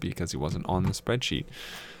probably because he wasn't on the spreadsheet.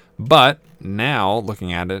 But now,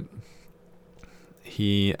 looking at it,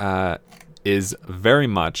 he is very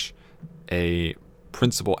much a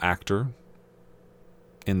principal actor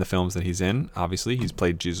in the films that he's in. Obviously, he's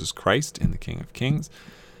played Jesus Christ in The King of Kings.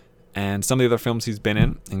 And some of the other films he's been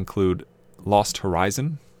in include Lost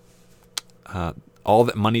Horizon, All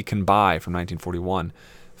That Money Can Buy from 1941,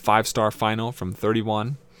 5-Star Final from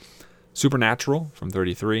 31, Supernatural from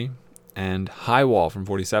 33, and High Wall from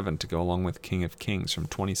 47 to go along with King of Kings from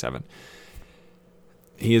 27.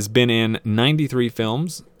 He has been in 93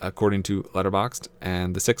 films, according to Letterboxd,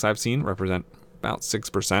 and the 6 I've seen represent about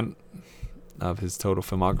 6% of his total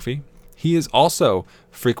filmography. He is also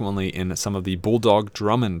frequently in some of the Bulldog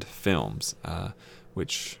Drummond films,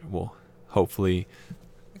 which will hopefully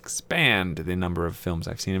expand the number of films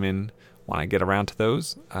I've seen him in when I get around to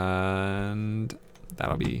those. And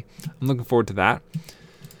I'm looking forward to that.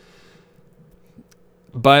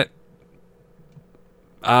 But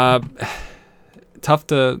tough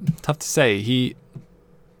to say. He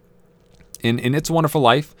in It's a Wonderful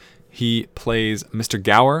Life, he plays Mr.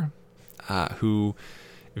 Gower, who,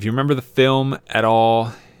 if you remember the film at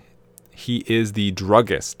all, he is the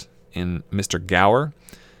druggist in Mr. Gower,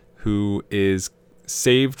 who is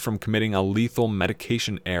saved from committing a lethal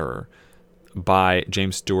medication error by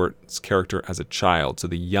James Stewart's character as a child, so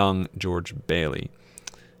the young George Bailey.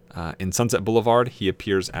 In Sunset Boulevard, he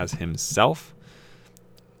appears as himself,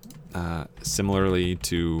 similarly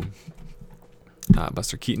to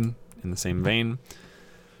Buster Keaton in the same vein.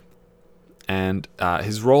 And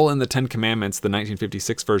his role in The Ten Commandments, the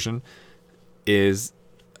 1956 version, is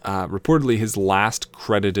reportedly his last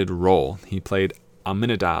credited role. He played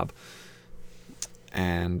Aminadab.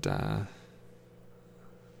 And,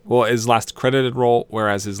 his last credited role,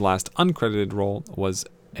 whereas his last uncredited role was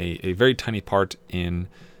a very tiny part in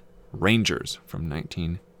Rangers from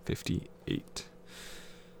 1958.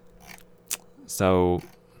 So,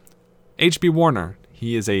 H.B. Warner,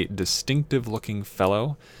 he is a distinctive-looking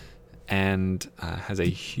fellow and has a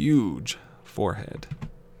huge forehead.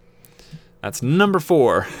 That's number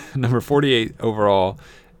 4, number 48 overall,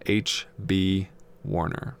 H.B.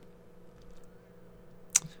 Warner.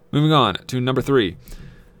 Moving on to number 3.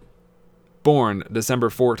 Born December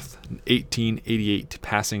 4th, 1888,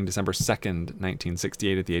 passing December 2nd,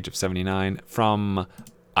 1968 at the age of 79, from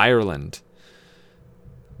Ireland,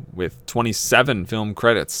 with 27 film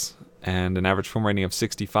credits and an average film rating of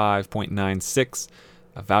 65.96,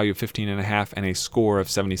 a value of 15.5, and a score of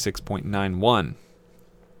 76.91.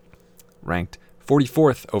 Ranked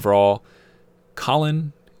 44th overall,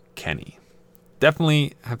 Colin Kenny.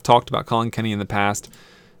 Definitely have talked about Colin Kenny in the past.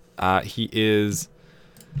 He is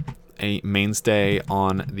a mainstay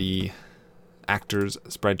on the actors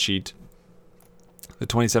spreadsheet. The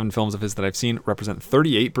 27 films of his that I've seen represent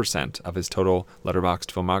 38% of his total Letterboxd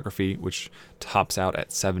filmography, which tops out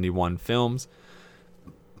at 71 films.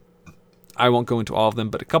 I won't go into all of them,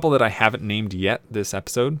 but a couple that I haven't named yet this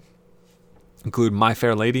episode include My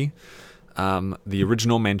Fair Lady, the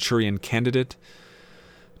original Manchurian Candidate,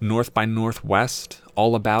 North by Northwest,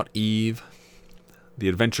 All About Eve, The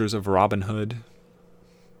Adventures of Robin Hood,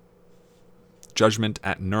 Judgment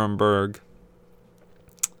at Nuremberg,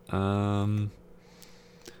 The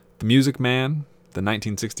Music Man, the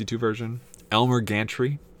 1962 version, Elmer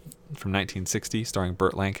Gantry from 1960, starring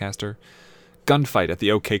Burt Lancaster, Gunfight at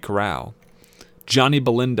the OK Corral, Johnny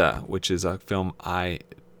Belinda, which is a film I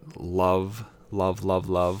love,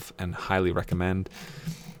 and highly recommend.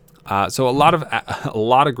 So a lot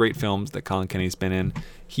of great films that Colin Kenny's been in.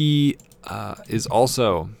 He is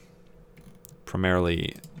also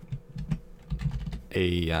primarily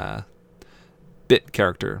a bit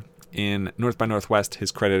character. In North by Northwest, his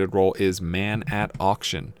credited role is Man at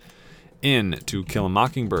Auction, in To Kill a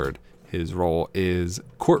Mockingbird, his role is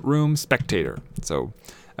courtroom spectator. So,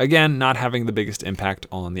 again, not having the biggest impact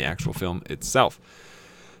on the actual film itself.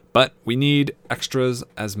 But we need extras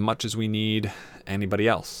as much as we need anybody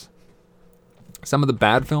else. Some of the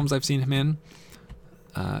bad films I've seen him in,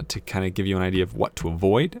 to kind of give you an idea of what to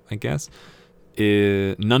avoid, I guess,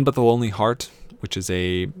 is None But the Lonely Heart, which is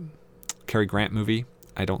a Cary Grant movie.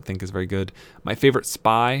 I don't think is very good. My Favorite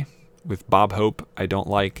Spy with Bob Hope, I don't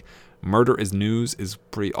like. Murder is News is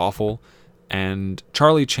pretty awful. And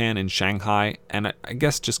Charlie Chan in Shanghai, and I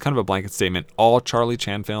guess just kind of a blanket statement, all Charlie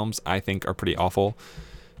Chan films I think are pretty awful.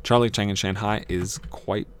 Charlie Chan in Shanghai is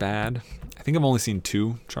quite bad. I think I've only seen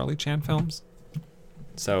 2 Charlie Chan films.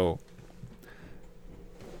 So,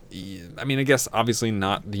 I mean, I guess obviously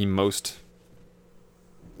not the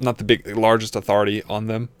largest authority on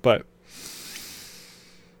them, but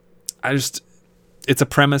it's a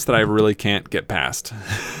premise that I really can't get past.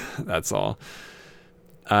 That's all.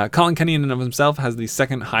 Colin Kenny in and of himself has the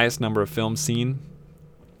second highest number of films seen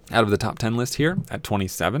out of the top 10 list here at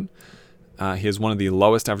 27. He has one of the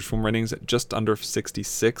lowest average film ratings at just under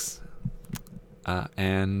 66.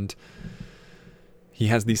 And he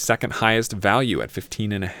has the second highest value at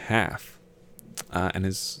 15.5, and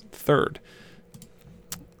is third.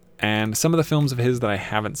 And some of the films of his that I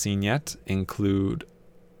haven't seen yet include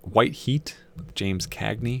White Heat with James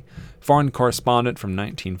Cagney, Foreign Correspondent from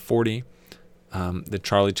 1940, the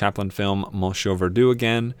Charlie Chaplin film Monsieur Verdoux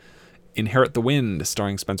Again, Inherit the Wind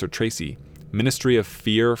starring Spencer Tracy, Ministry of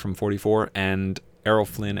Fear from 1944, and Errol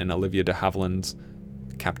Flynn and Olivia de Havilland's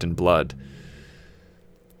Captain Blood.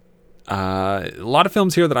 A lot of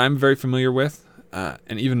films here that I'm very familiar with,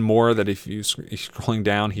 and even more that if you're scrolling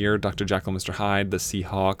down here, Dr. Jekyll, Mr. Hyde, The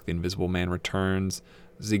Seahawk, The Invisible Man Returns,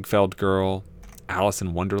 Ziegfeld Girl, Alice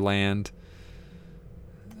in Wonderland,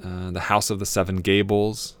 The House of the Seven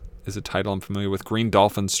Gables is a title I'm familiar with, Green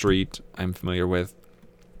Dolphin Street I'm familiar with,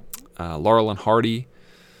 Laurel and Hardy.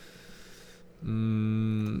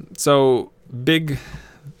 So, big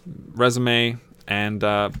resume and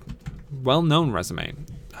well-known resume.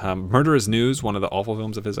 Murder is News, one of the awful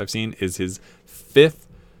films of his I've seen, is his 5th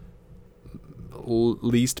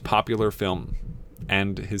least popular film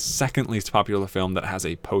and his 2nd least popular film that has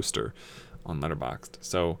a poster on Letterboxd.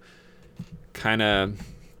 So kind of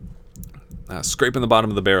scraping the bottom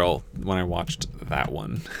of the barrel when I watched that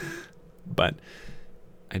one. But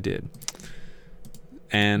I did.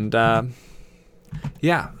 And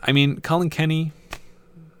yeah, I mean, Colin Kenny,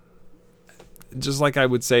 just like I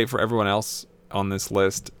would say for everyone else on this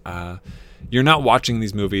list, you're not watching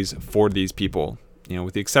these movies for these people. You know,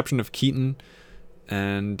 with the exception of Keaton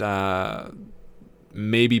and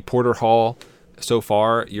maybe Porter Hall, so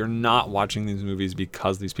far, you're not watching these movies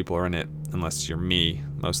because these people are in it, unless you're me,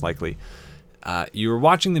 most likely. You're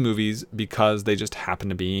watching the movies because they just happen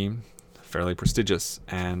to be fairly prestigious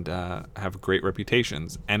and have great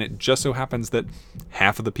reputations. And it just so happens that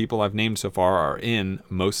half of the people I've named so far are in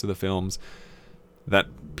most of the films that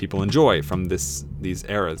people enjoy from these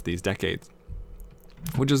eras, these decades,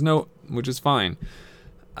 which is fine.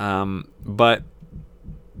 But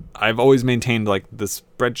I've always maintained, like, the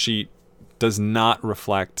spreadsheet does not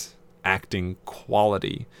reflect acting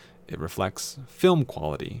quality. It reflects film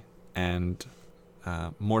quality and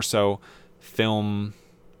more so film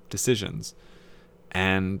decisions.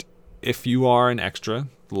 And if you are an extra,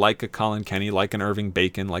 like a Colin Kenny, like an Irving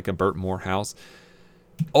Bacon, like a Burt Morehouse,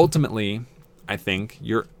 ultimately, I think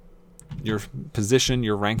your position,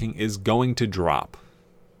 your ranking is going to drop.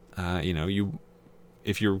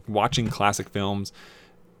 If you're watching classic films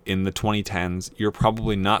in the 2010s, you're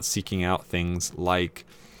probably not seeking out things like,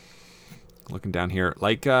 looking down here,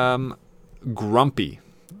 like Grumpy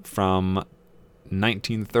from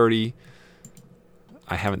 1930.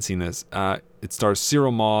 I haven't seen this. It stars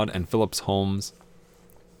Cyril Maude and Phillips Holmes,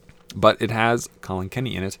 but it has Colin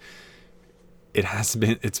Kenny in it.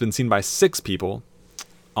 It's been seen by 6 people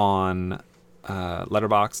on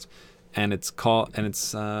Letterboxd, and it's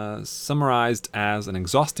summarized as an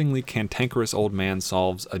exhaustingly cantankerous old man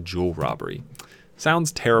solves a jewel robbery.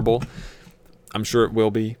 Sounds terrible. I'm sure it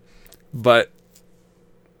will be, but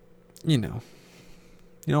no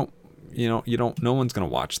one's gonna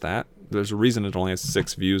watch that. There's a reason it only has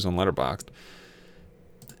 6 views on Letterboxd,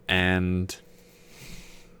 and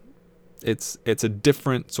it's a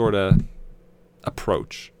different sort of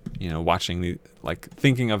approach, watching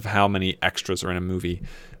thinking of how many extras are in a movie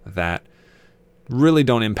that really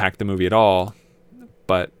don't impact the movie at all,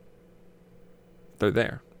 but they're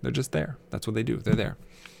there. They're just there. That's what they do. They're there.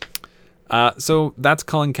 So that's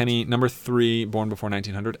Colin Kenny, number 3, Born Before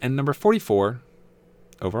 1900, and number 44,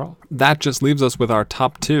 overall. That just leaves us with our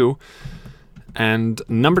top 2. And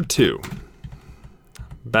number 2,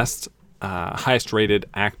 best highest rated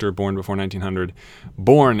actor born before 1900,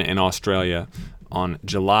 born in Australia on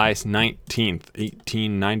July 19th,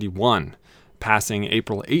 1891, passing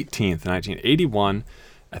April 18th, 1981,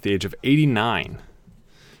 at the age of 89,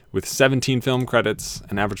 with 17 film credits,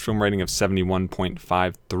 an average film rating of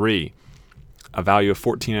 71.53, a value of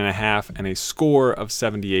 14.5, and a score of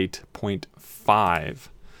 78.5.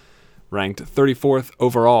 Ranked 34th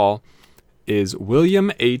overall is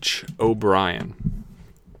William H. O'Brien.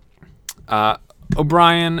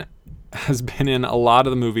 O'Brien has been in a lot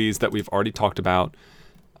of the movies that we've already talked about.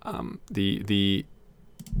 He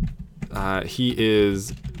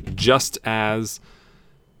is just as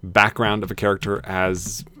background of a character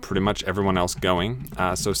as pretty much everyone else going.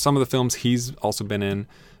 So some of the films he's also been in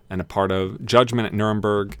and a part of: Judgment at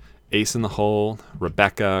Nuremberg, Ace in the Hole,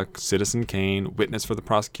 Rebecca, Citizen Kane, Witness for the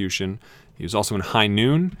Prosecution. He was also in High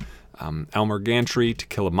Noon, Elmer Gantry, To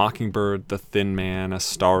Kill a Mockingbird, The Thin Man, A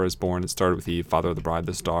Star is Born, It Started with Eve, Father of the Bride,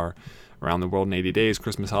 The Star, Around the World in 80 Days,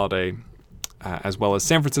 Christmas Holiday, as well as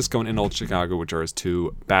San Francisco and In Old Chicago, which are his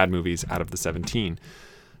 2 bad movies out of the 17.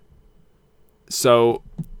 So,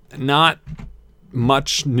 not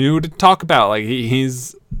much new to talk about. Like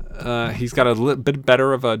he's got a little bit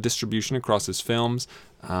better of a distribution across his films.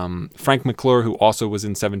 Frank McClure, who also was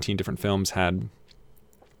in 17 different films, had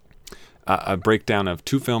a breakdown of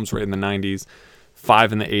 2 films right in the 90s,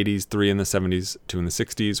 5 in the 80s, 3 in the 70s, 2 in the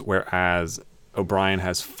 60s, whereas O'Brien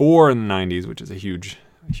has 4 in the 90s, which is a huge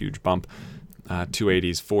bump, 2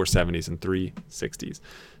 80s, 4 70s, and 3 60s.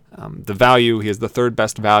 The value, he has the 3rd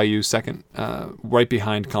best value, second, right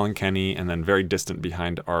behind Colin Kenny, and then very distant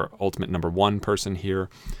behind our ultimate number 1 person here.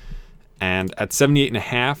 And at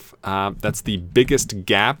 78.5, that's the biggest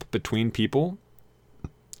gap between people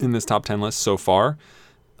in this top 10 list so far.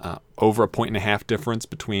 Over a 1.5 difference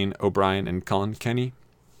between O'Brien and Colin Kenny.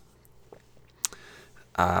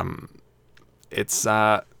 It's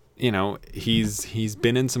he's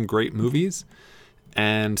been in some great movies,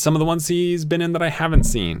 and some of the ones he's been in that I haven't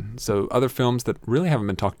seen. So other films that really haven't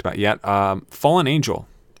been talked about yet: Fallen Angel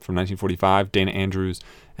from 1945, Dana Andrews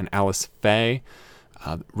and Alice Faye.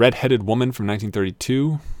 Red-Headed Woman from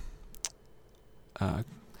 1932.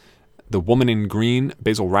 The Woman in Green,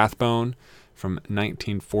 Basil Rathbone from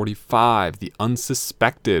 1945. The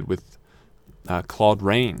Unsuspected with Claude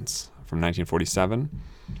Rains from 1947.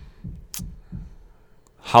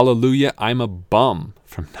 Hallelujah, I'm a Bum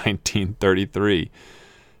from 1933.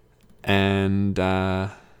 And,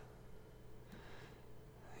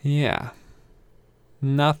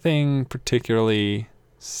 nothing particularly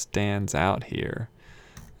stands out here.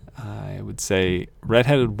 I would say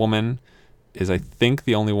Red-Headed Woman is, I think,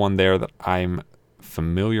 the only one there that I'm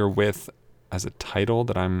familiar with as a title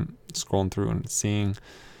that I'm scrolling through and seeing.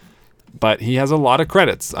 But he has a lot of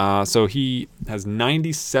credits. So he has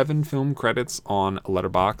 97 film credits on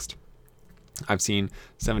Letterboxd. I've seen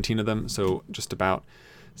 17 of them, so just about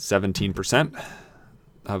 17%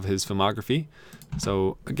 of his filmography.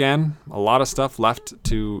 So again, a lot of stuff left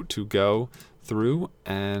to go through,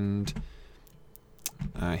 and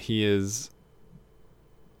he is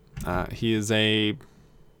a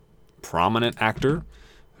prominent actor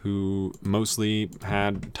who mostly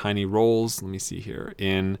had tiny roles. Let me see here.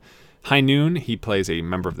 In High Noon, he plays a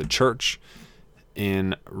member of the church.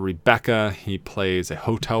 In Rebecca, he plays a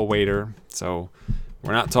hotel waiter. So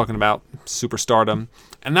we're not talking about superstardom.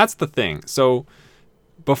 And that's the thing. So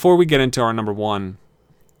before we get into our number 1,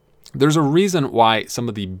 there's a reason why some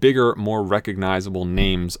of the bigger, more recognizable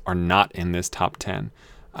names are not in this top 10.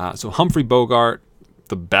 So Humphrey Bogart,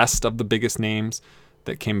 the best of the biggest names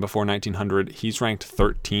that came before 1900, he's ranked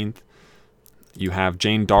 13th. You have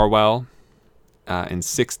Jane Darwell in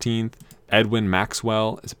 16th. Edwin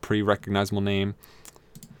Maxwell is a pretty recognizable name.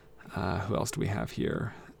 Who else do we have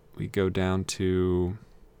here? We go down to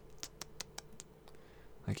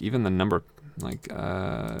even the number,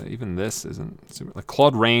 even this isn't super.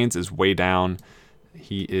 Claude Rains is way down.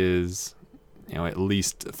 He is, at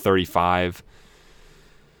least 35.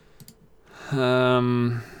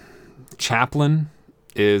 Chaplin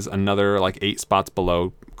is another 8 spots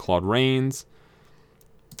below Claude Rains.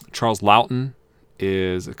 Charles Laughton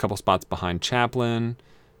is a couple spots behind Chaplin.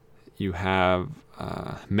 You have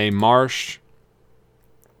Mae Marsh,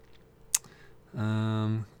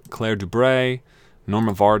 Claire Dubray,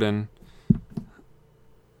 Norma Varden,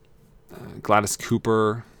 Gladys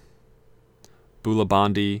Cooper, Beulah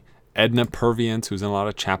Bondi, Edna Purviance, who's in a lot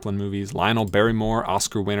of Chaplin movies, Lionel Barrymore,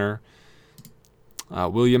 Oscar winner,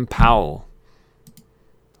 William Powell,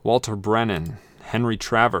 Walter Brennan, Henry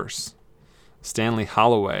Travers, Stanley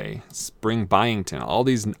Holloway, Spring Byington, all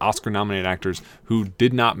these Oscar-nominated actors who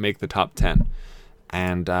did not make the top 10.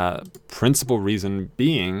 And principal reason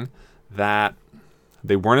being that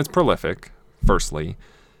they weren't as prolific, firstly.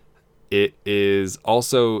 It is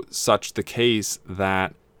also such the case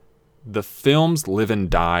that the films live and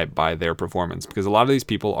die by their performance, because a lot of these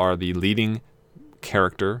people are the leading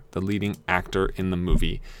character, the leading actor in the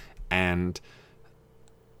movie. And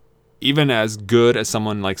even as good as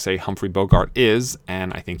someone like, say, Humphrey Bogart is,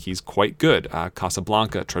 and I think he's quite good,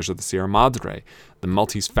 Casablanca, Treasure of the Sierra Madre, The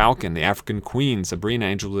Maltese Falcon, The African Queen, Sabrina,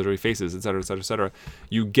 Angel with Literary Faces, etc., etc., etc.,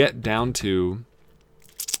 you get down to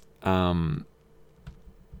a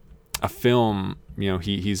film,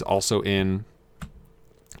 he's also in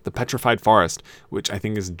The Petrified Forest, which I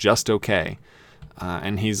think is just okay.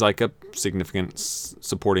 And he's like a significant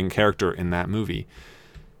supporting character in that movie.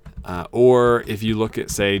 Or if you look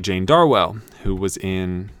at, say, Jane Darwell, who was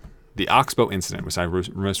in The Oxbow Incident, which I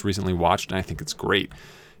most recently watched, and I think it's great.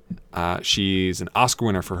 She's an Oscar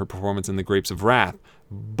winner for her performance in The Grapes of Wrath,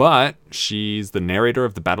 but she's the narrator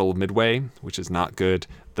of The Battle of Midway, which is not good.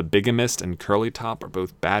 The Bigamist and Curly Top are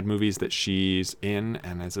both bad movies that she's in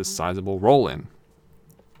and has a sizable role in.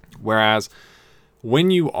 Whereas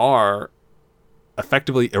when you are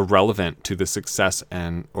effectively irrelevant to the success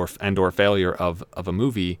and or failure of a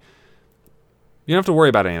movie, you don't have to worry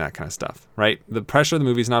about any of that kind of stuff, right? The pressure of the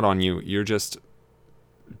movie is not on you. You're just,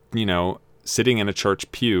 sitting in a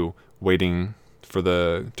church pew waiting for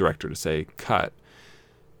the director to say cut.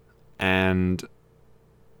 And,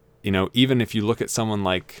 even if you look at someone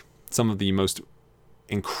like some of the most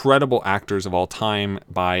incredible actors of all time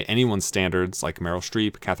by anyone's standards, like Meryl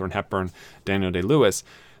Streep, Katharine Hepburn, Daniel Day-Lewis,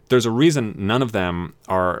 there's a reason none of them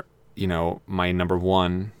are, my number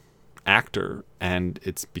one actor. And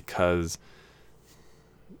it's because,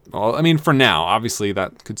 for now, obviously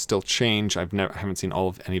that could still change. I haven't seen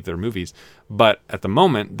any of their movies, but at the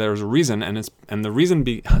moment there's a reason, and the reason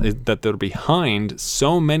is that they're behind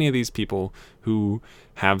so many of these people who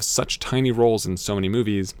have such tiny roles in so many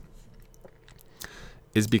movies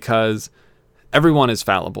is because everyone is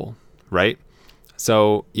fallible, right?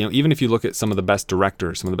 So, even if you look at some of the best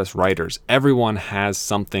directors, some of the best writers, everyone has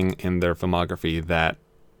something in their filmography that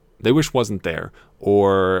they wish wasn't there,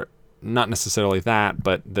 or not necessarily that,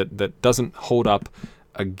 but that doesn't hold up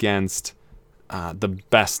against the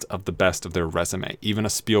best of their resume. Even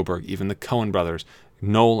a Spielberg, even the Coen brothers,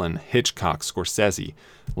 Nolan, Hitchcock, Scorsese,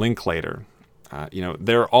 Linklater.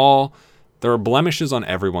 There are blemishes on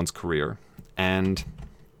everyone's career, and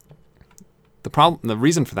the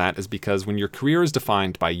reason for that is because when your career is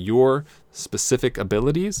defined by your specific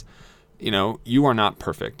abilities, you are not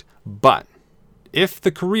perfect. But if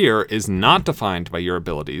the career is not defined by your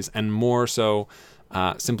abilities, and more so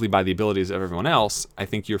simply by the abilities of everyone else, I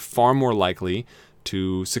think you're far more likely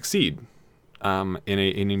to succeed in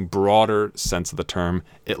a broader sense of the term,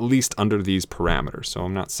 at least under these parameters. So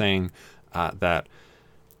I'm not saying that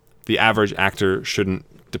the average actor shouldn't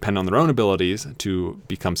depend on their own abilities to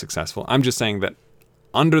become successful. I'm just saying that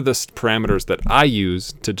under the parameters that I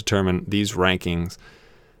use to determine these rankings,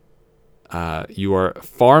 you are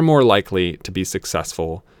far more likely to be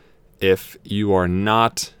successful if you are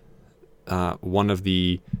not one of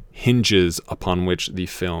the hinges upon which the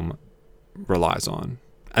film relies on.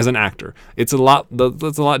 As an actor, that's a lot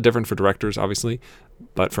different for directors, obviously,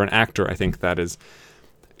 but for an actor, I think that is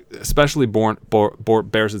especially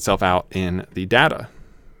bears itself out in the data,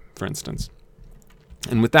 for instance.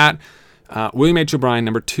 And with that, William H. O'Brien,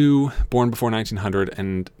 number 2, born before 1900,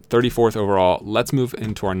 and 34th overall. Let's move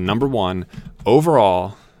into our number 1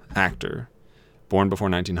 overall actor, born before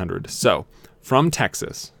 1900. So, from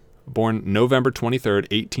Texas, born November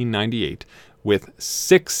 23rd, 1898, with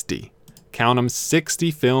 60, count them,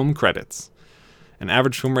 60 film credits, an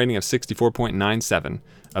average film rating of 64.97,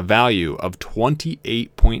 a value of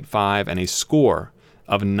 28.5, and a score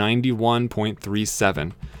of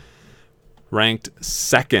 91.37, ranked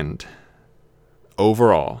second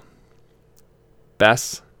overall.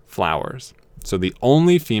 Bess Flowers. So the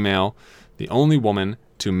only female, the only woman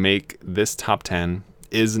to make this top 10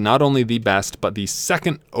 is not only the best, but the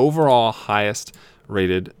second overall highest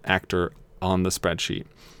rated actor on the spreadsheet.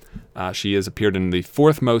 She has appeared in the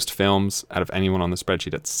 4th most films out of anyone on the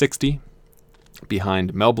spreadsheet at 60,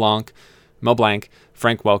 behind Mel Blanc,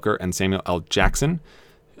 Frank Welker, and Samuel L. Jackson.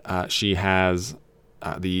 She has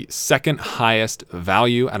the second highest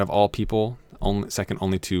value out of all people, second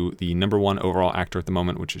only to the number 1 overall actor at the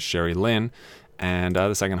moment, which is Sherry Lynn, and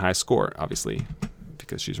the second highest score, obviously,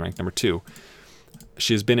 because she's ranked number 2.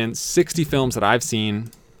 She has been in 60 films that I've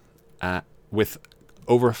seen with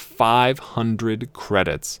over 500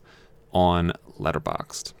 credits on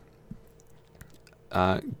Letterboxd.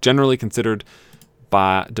 Generally considered,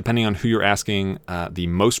 depending on who you're asking, the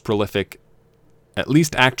most prolific, at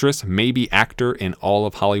least actress, maybe actor in all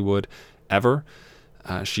of Hollywood ever.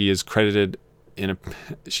 She is credited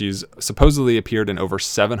she's supposedly appeared in over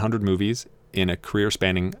 700 movies in a career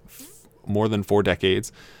spanning more than 4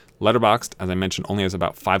 decades. Letterboxd, as I mentioned, only has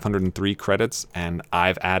about 503 credits, and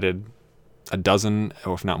I've added a dozen,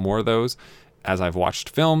 or if not more of those, as I've watched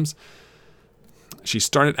films. She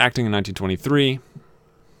started acting in 1923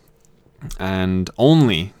 and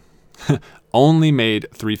only made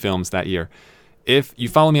 3 films that year. If you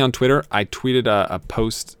follow me on Twitter, I tweeted a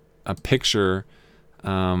picture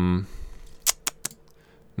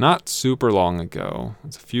not super long ago.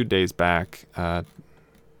 It's a few days back,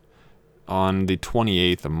 on the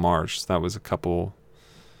 28th of March. So that was a couple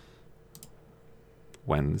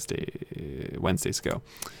Wednesdays ago.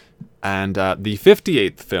 And the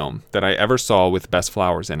 58th film that I ever saw with Best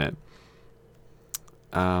Flowers in it.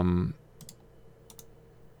 And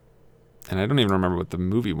I don't even remember what the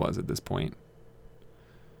movie was at this point.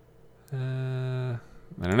 I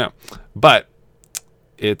don't know. But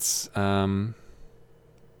it's...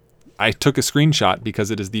 I took a screenshot because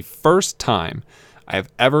it is the first time I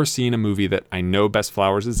have ever seen a movie that I know Best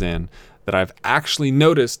Flowers is in that I've actually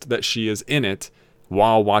noticed that she is in it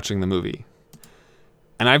while watching the movie.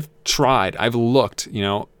 And I've looked,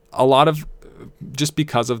 a lot of, just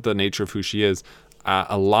because of the nature of who she is,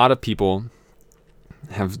 a lot of people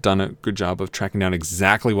have done a good job of tracking down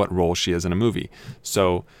exactly what role she is in a movie.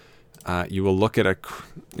 So you will look at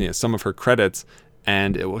some of her credits,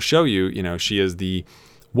 and it will show you, she is the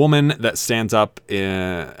woman that stands up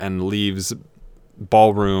and leaves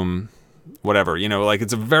ballroom, whatever,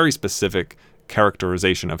 it's a very specific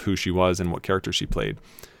characterization of who she was and what character she played.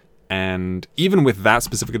 And even with that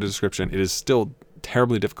specific description, it is still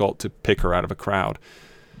terribly difficult to pick her out of a crowd.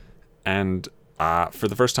 And for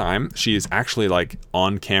the first time, she is actually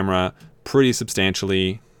on camera pretty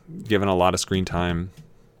substantially, given a lot of screen time.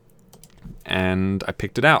 And I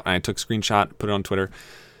picked it out, and I took a screenshot, put it on Twitter.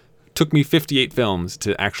 Took me 58 films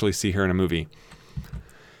to actually see her in a movie.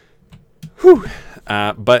 Whew.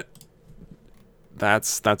 But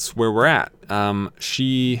that's where we're at.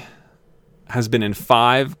 She has been in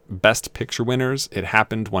 5 Best Picture winners. It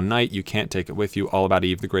Happened One Night, You Can't Take It With You, All About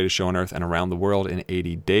Eve, The Greatest Show on Earth, and Around the World in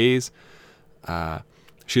 80 Days.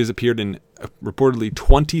 She has appeared in reportedly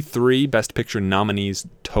 23 Best Picture nominees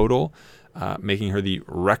total, making her the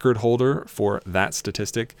record holder for that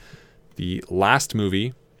statistic. The last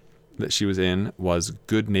movie that she was in was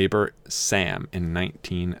Good Neighbor Sam in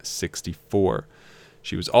 1964.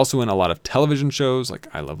 She was also in a lot of television shows like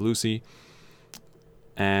I Love Lucy,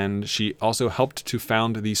 and she also helped to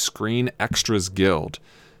found the Screen Extras Guild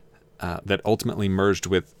that ultimately merged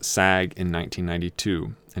with SAG in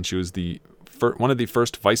 1992, and she was one of the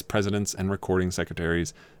first vice presidents and recording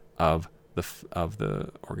secretaries of the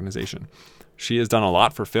organization. She has done a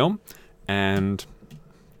lot for film, and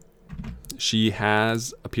she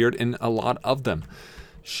has appeared in a lot of them.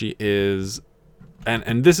 She is,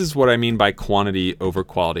 and this is what I mean by quantity over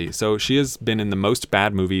quality. So she has been in the most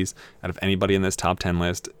bad movies out of anybody in this top 10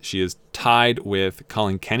 list. She is tied with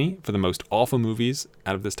Colin Kenny for the most awful movies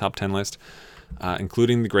out of this top 10 list,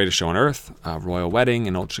 including The Greatest Show on Earth, Royal Wedding,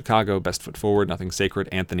 In Old Chicago, Best Foot Forward, Nothing Sacred,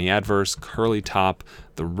 Anthony Adverse, Curly Top,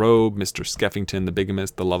 The Robe, Mr. Skeffington, The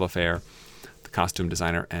Bigamist, The Love Affair, The Costume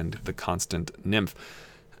Designer, and The Constant Nymph.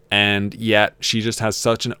 And yet she just has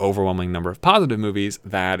such an overwhelming number of positive movies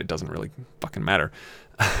that it doesn't really fucking matter.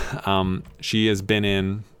 She has been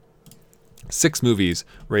in 6 movies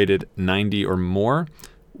rated 90 or more,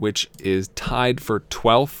 which is tied at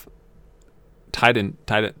 12th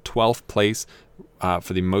place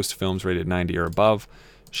for the most films rated 90 or above.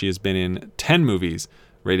 She has been in 10 movies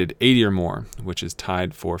rated 80 or more, which is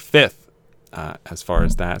tied for 5th as far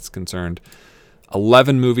as that's concerned.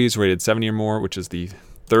 11 movies rated 70 or more, which is the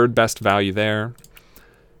 3rd best value there.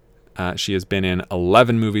 She has been in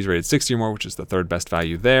 11 movies rated 60 or more, which is the 3rd best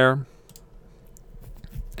value there.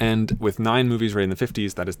 And with 9 movies rated in the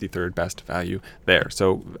 50s, that is the 3rd best value there.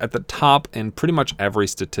 So at the top in pretty much every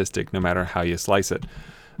statistic, no matter how you slice it.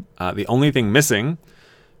 The only thing missing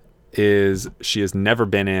is she has never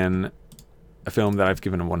been in a film that I've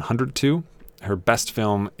given a 100 to. Her best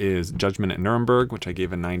film is Judgment at Nuremberg, which I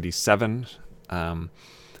gave a 97.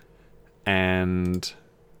 And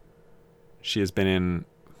she has been in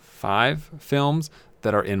 5 films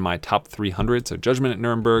that are in my top 300. So Judgment at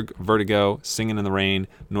Nuremberg, Vertigo, Singin' in the Rain,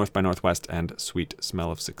 North by Northwest, and Sweet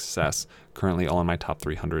Smell of Success. Currently all in my top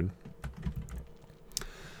 300.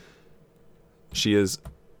 She is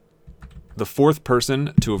the fourth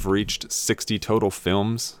person to have reached 60 total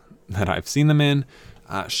films that I've seen them in.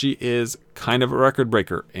 She is kind of a record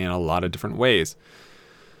breaker in a lot of different ways.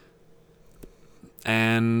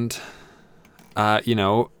 And,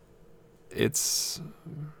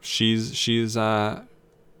 she's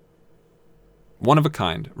one of a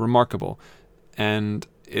kind, remarkable. And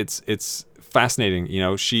it's fascinating.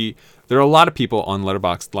 There are a lot of people on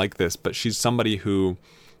Letterboxd like this, but she's somebody who,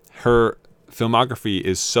 her filmography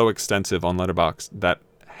is so extensive on Letterboxd that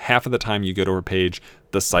half of the time you go to her page,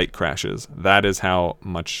 the site crashes. That is how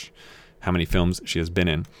many films she has been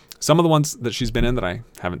in. Some of the ones that she's been in that I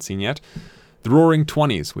haven't seen yet: The Roaring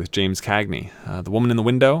Twenties with James Cagney, The Woman in the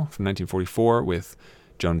Window from 1944 with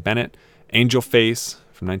Joan Bennett, Angel Face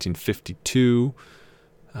from 1952,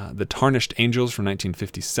 The Tarnished Angels from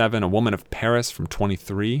 1957, A Woman of Paris from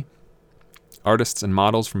 23, Artists and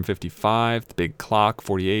Models from 55, The Big Clock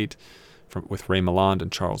 48 with Ray Milland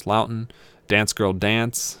and Charles Loughton, Dance Girl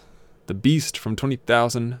Dance, The Beast from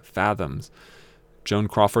 20,000 Fathoms, Joan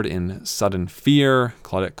Crawford in Sudden Fear,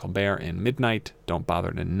 Claudette Colbert in Midnight, Don't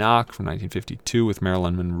Bother to Knock from 1952 with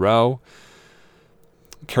Marilyn Monroe,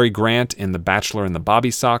 Cary Grant in The Bachelor and the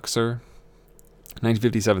Bobby Soxer,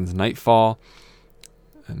 1957's Nightfall,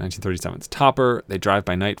 1937's Topper, They Drive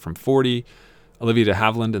by Night from 40, Olivia de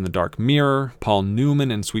Havilland in The Dark Mirror, Paul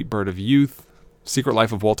Newman in Sweet Bird of Youth, Secret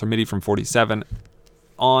Life of Walter Mitty from 47,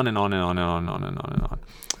 on and on and on and on and on and on and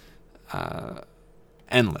on.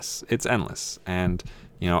 Endless. It's endless. And,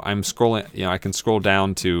 I'm scrolling, I can scroll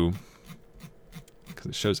down to, because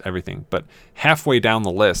it shows everything, but halfway down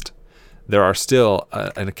the list, there are still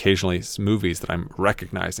and occasionally movies that I'm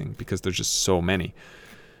recognizing because there's just so many.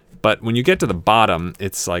 But when you get to the bottom,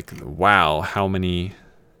 it's like, wow, how many,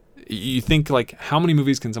 you think like, how many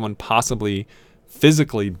movies can someone possibly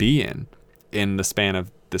physically be in the span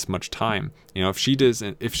of this much time? If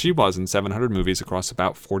she was in 700 movies across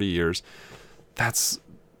about 40 years, that's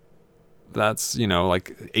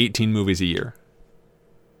like 18 movies a year.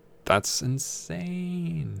 That's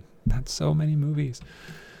insane. That's so many movies.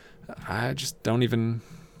 I just don't even,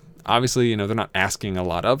 obviously, they're not asking a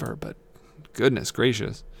lot of her, but goodness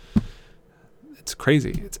gracious. It's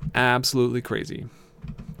crazy. It's absolutely crazy.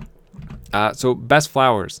 So Best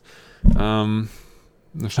Flowers.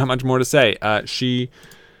 There's not much more to say. She,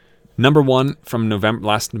 number one from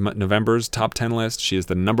last November's top 10 list. She is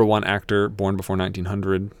the number one actor born before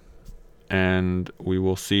 1900. And we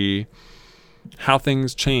will see how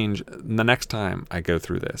things change the next time I go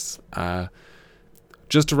through this.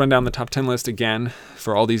 Just to run down the top 10 list again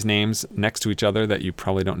for all these names next to each other that you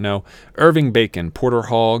probably don't know: Irving Bacon, Porter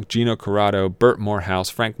Hall, Gino Corrado, Burt Morehouse,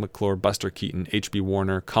 Frank McClure, Buster Keaton, H.B.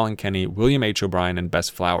 Warner, Colin Kenny, William H. O'Brien, and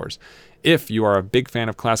Best Flowers. If you are a big fan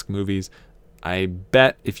of classic movies, I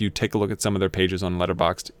bet if you take a look at some of their pages on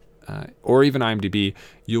Letterboxd or even IMDb,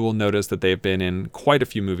 you will notice that they've been in quite a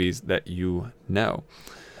few movies that you know.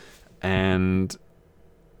 And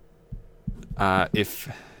if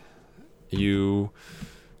you,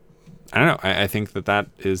 I don't know, I think that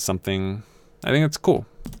is something, I think it's cool.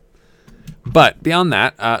 But beyond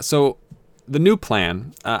that, so the new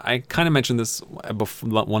plan, I kind of mentioned this before,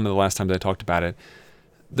 one of the last times I talked about it.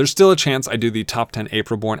 There's still a chance I do the top 10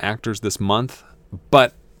 April-born actors this month,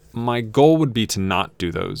 but my goal would be to not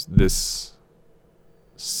do those this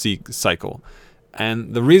cycle.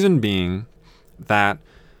 And the reason being that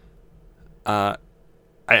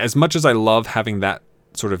as much as I love having that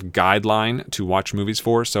sort of guideline to watch movies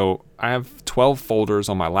for, so I have 12 folders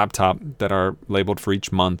on my laptop that are labeled for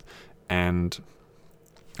each month, and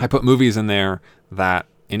I put movies in there that,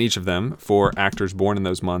 in each of them, for actors born in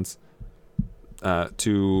those months,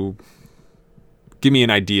 to give me an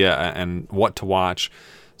idea and what to watch.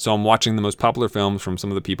 So I'm watching the most popular films from some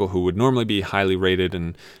of the people who would normally be highly rated,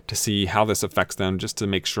 and to see how this affects them, just to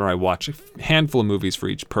make sure I watch a handful of movies for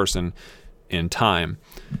each person in time.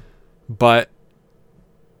 But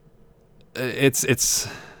I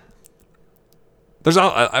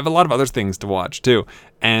have a lot of other things to watch too,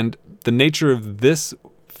 and the nature of this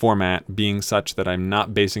format being such that I'm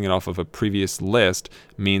not basing it off of a previous list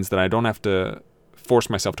means that I don't have to force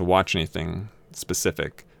myself to watch anything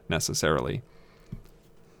specific necessarily.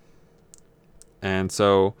 And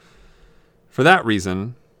so for that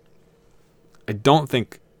reason, I don't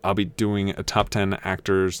think I'll be doing a top 10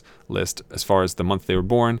 actors list as far as the month they were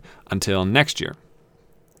born until next year,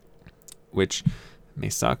 which may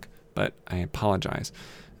suck, but I apologize.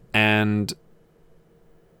 And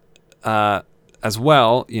as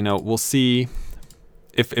well, we'll see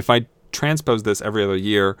if I transpose this every other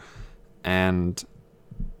year, and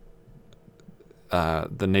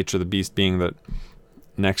the nature of the beast being that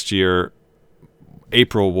next year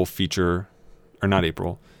April will feature, or not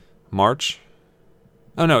April, March.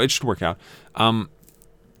 Oh no, it should work out.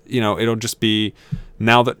 It'll just be,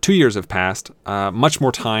 now that 2 years have passed, much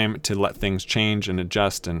more time to let things change and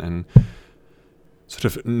adjust and sort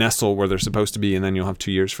of nestle where they're supposed to be, and then you'll have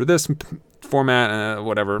 2 years for this format,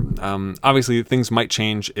 whatever. Obviously, things might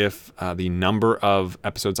change if the number of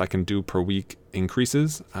episodes I can do per week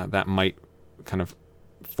increases. That might kind of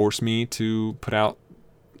force me to put out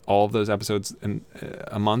all of those episodes in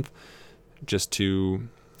a month, just to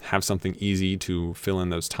have something easy to fill in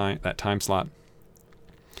that time slot.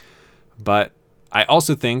 But I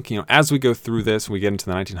also think, as we go through this, we get into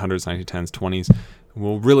the 1900s, 1910s, 20s,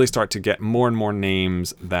 we'll really start to get more and more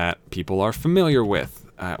names that people are familiar with,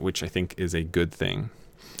 which I think is a good thing.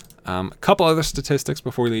 A couple other statistics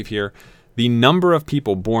before we leave here. The number of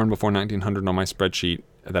people born before 1900 on my spreadsheet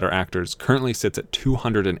that are actors currently sits at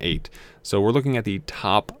 208. So we're looking at the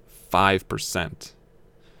top 5%.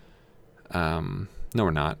 No,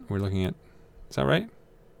 we're not. We're looking at, is that right?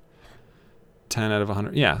 10 out of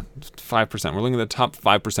 100. Yeah, 5%. We're looking at the top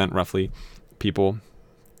 5% roughly people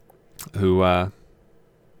who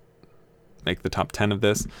make the top 10 of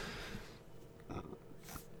this.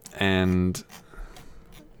 And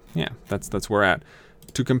yeah, that's where we're at.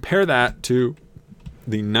 To compare that to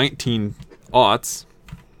the 1900s,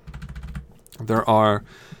 there are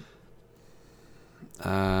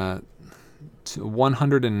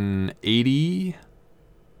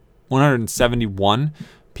 171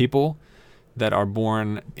 people that are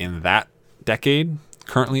born in that decade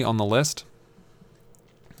currently on the list.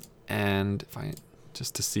 And if I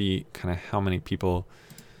just to see kind of how many people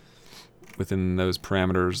within those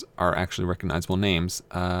parameters are actually recognizable names.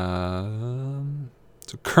 So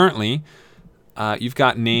currently, you've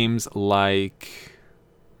got names like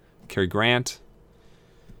Cary Grant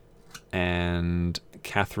and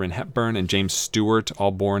Katharine Hepburn and James Stewart,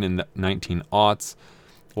 all born in the 1900s.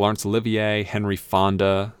 Laurence Olivier, Henry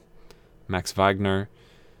Fonda, Max Wagner,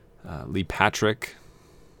 Lee Patrick,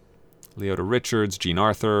 Leota Richards, Jean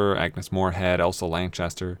Arthur, Agnes Moorehead, Elsa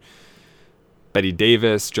Lanchester, Betty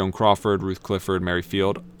Davis, Joan Crawford, Ruth Clifford, Mary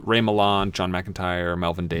Field, Ray Milland, John McIntyre,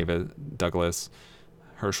 Melvin Douglas,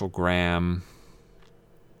 Herschel Graham,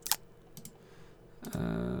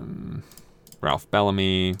 Ralph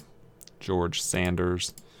Bellamy, George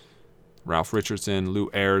Sanders, Ralph Richardson, Lou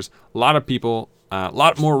Ayres. A lot of people, a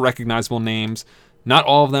lot more recognizable names. Not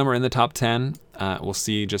all of them are in the top 10. We'll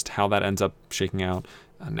see just how that ends up shaking out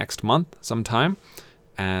next month sometime,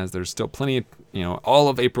 as there's still plenty of, all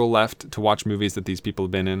of April left to watch movies that these people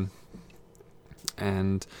have been in,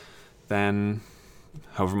 and then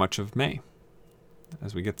however much of May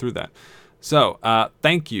as we get through that. So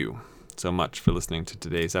thank you so much for listening to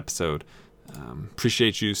today's episode.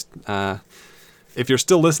 Appreciate you. If you're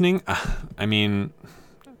still listening,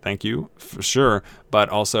 thank you for sure, but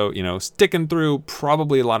also, sticking through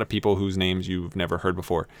probably a lot of people whose names you've never heard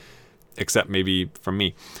before, except maybe from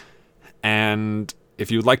me. And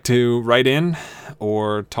if you'd like to write in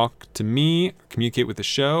or talk to me, communicate with the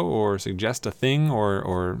show, or suggest a thing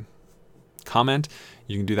or comment,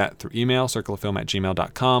 you can do that through email,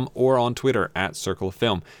 circleoffilm@gmail.com, or on Twitter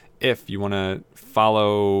 @circleoffilm. If you want to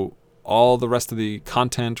follow all the rest of the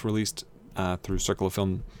content released through Circle of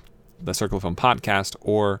Film, the Circle of Film podcast,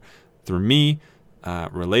 or through me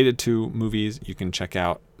related to movies, you can check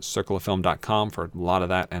out circleoffilm.com for a lot of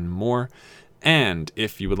that and more. And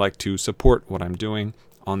if you would like to support what I'm doing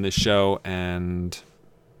on this show and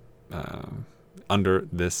under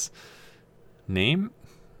this name,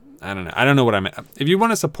 I don't know what I meant. If you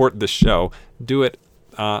want to support this show, do it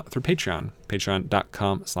through Patreon,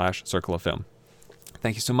 patreon.com/circleoffilm.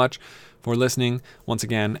 Thank you so much for listening once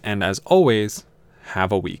again, and as always,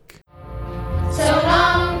 have a week. So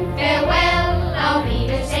long, farewell, I'll be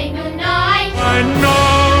to say goodnight. I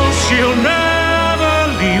know she'll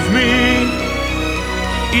never leave me,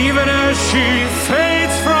 even as she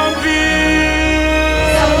fades from view.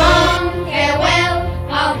 So long, farewell,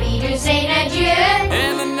 I'll be to say adieu.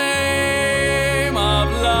 In the name of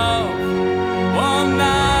love, one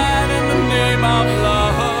night in the name of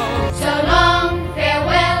love. So long,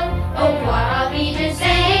 farewell, au revoir, I'll be to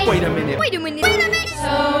say. Wait a minute. So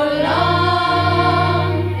long.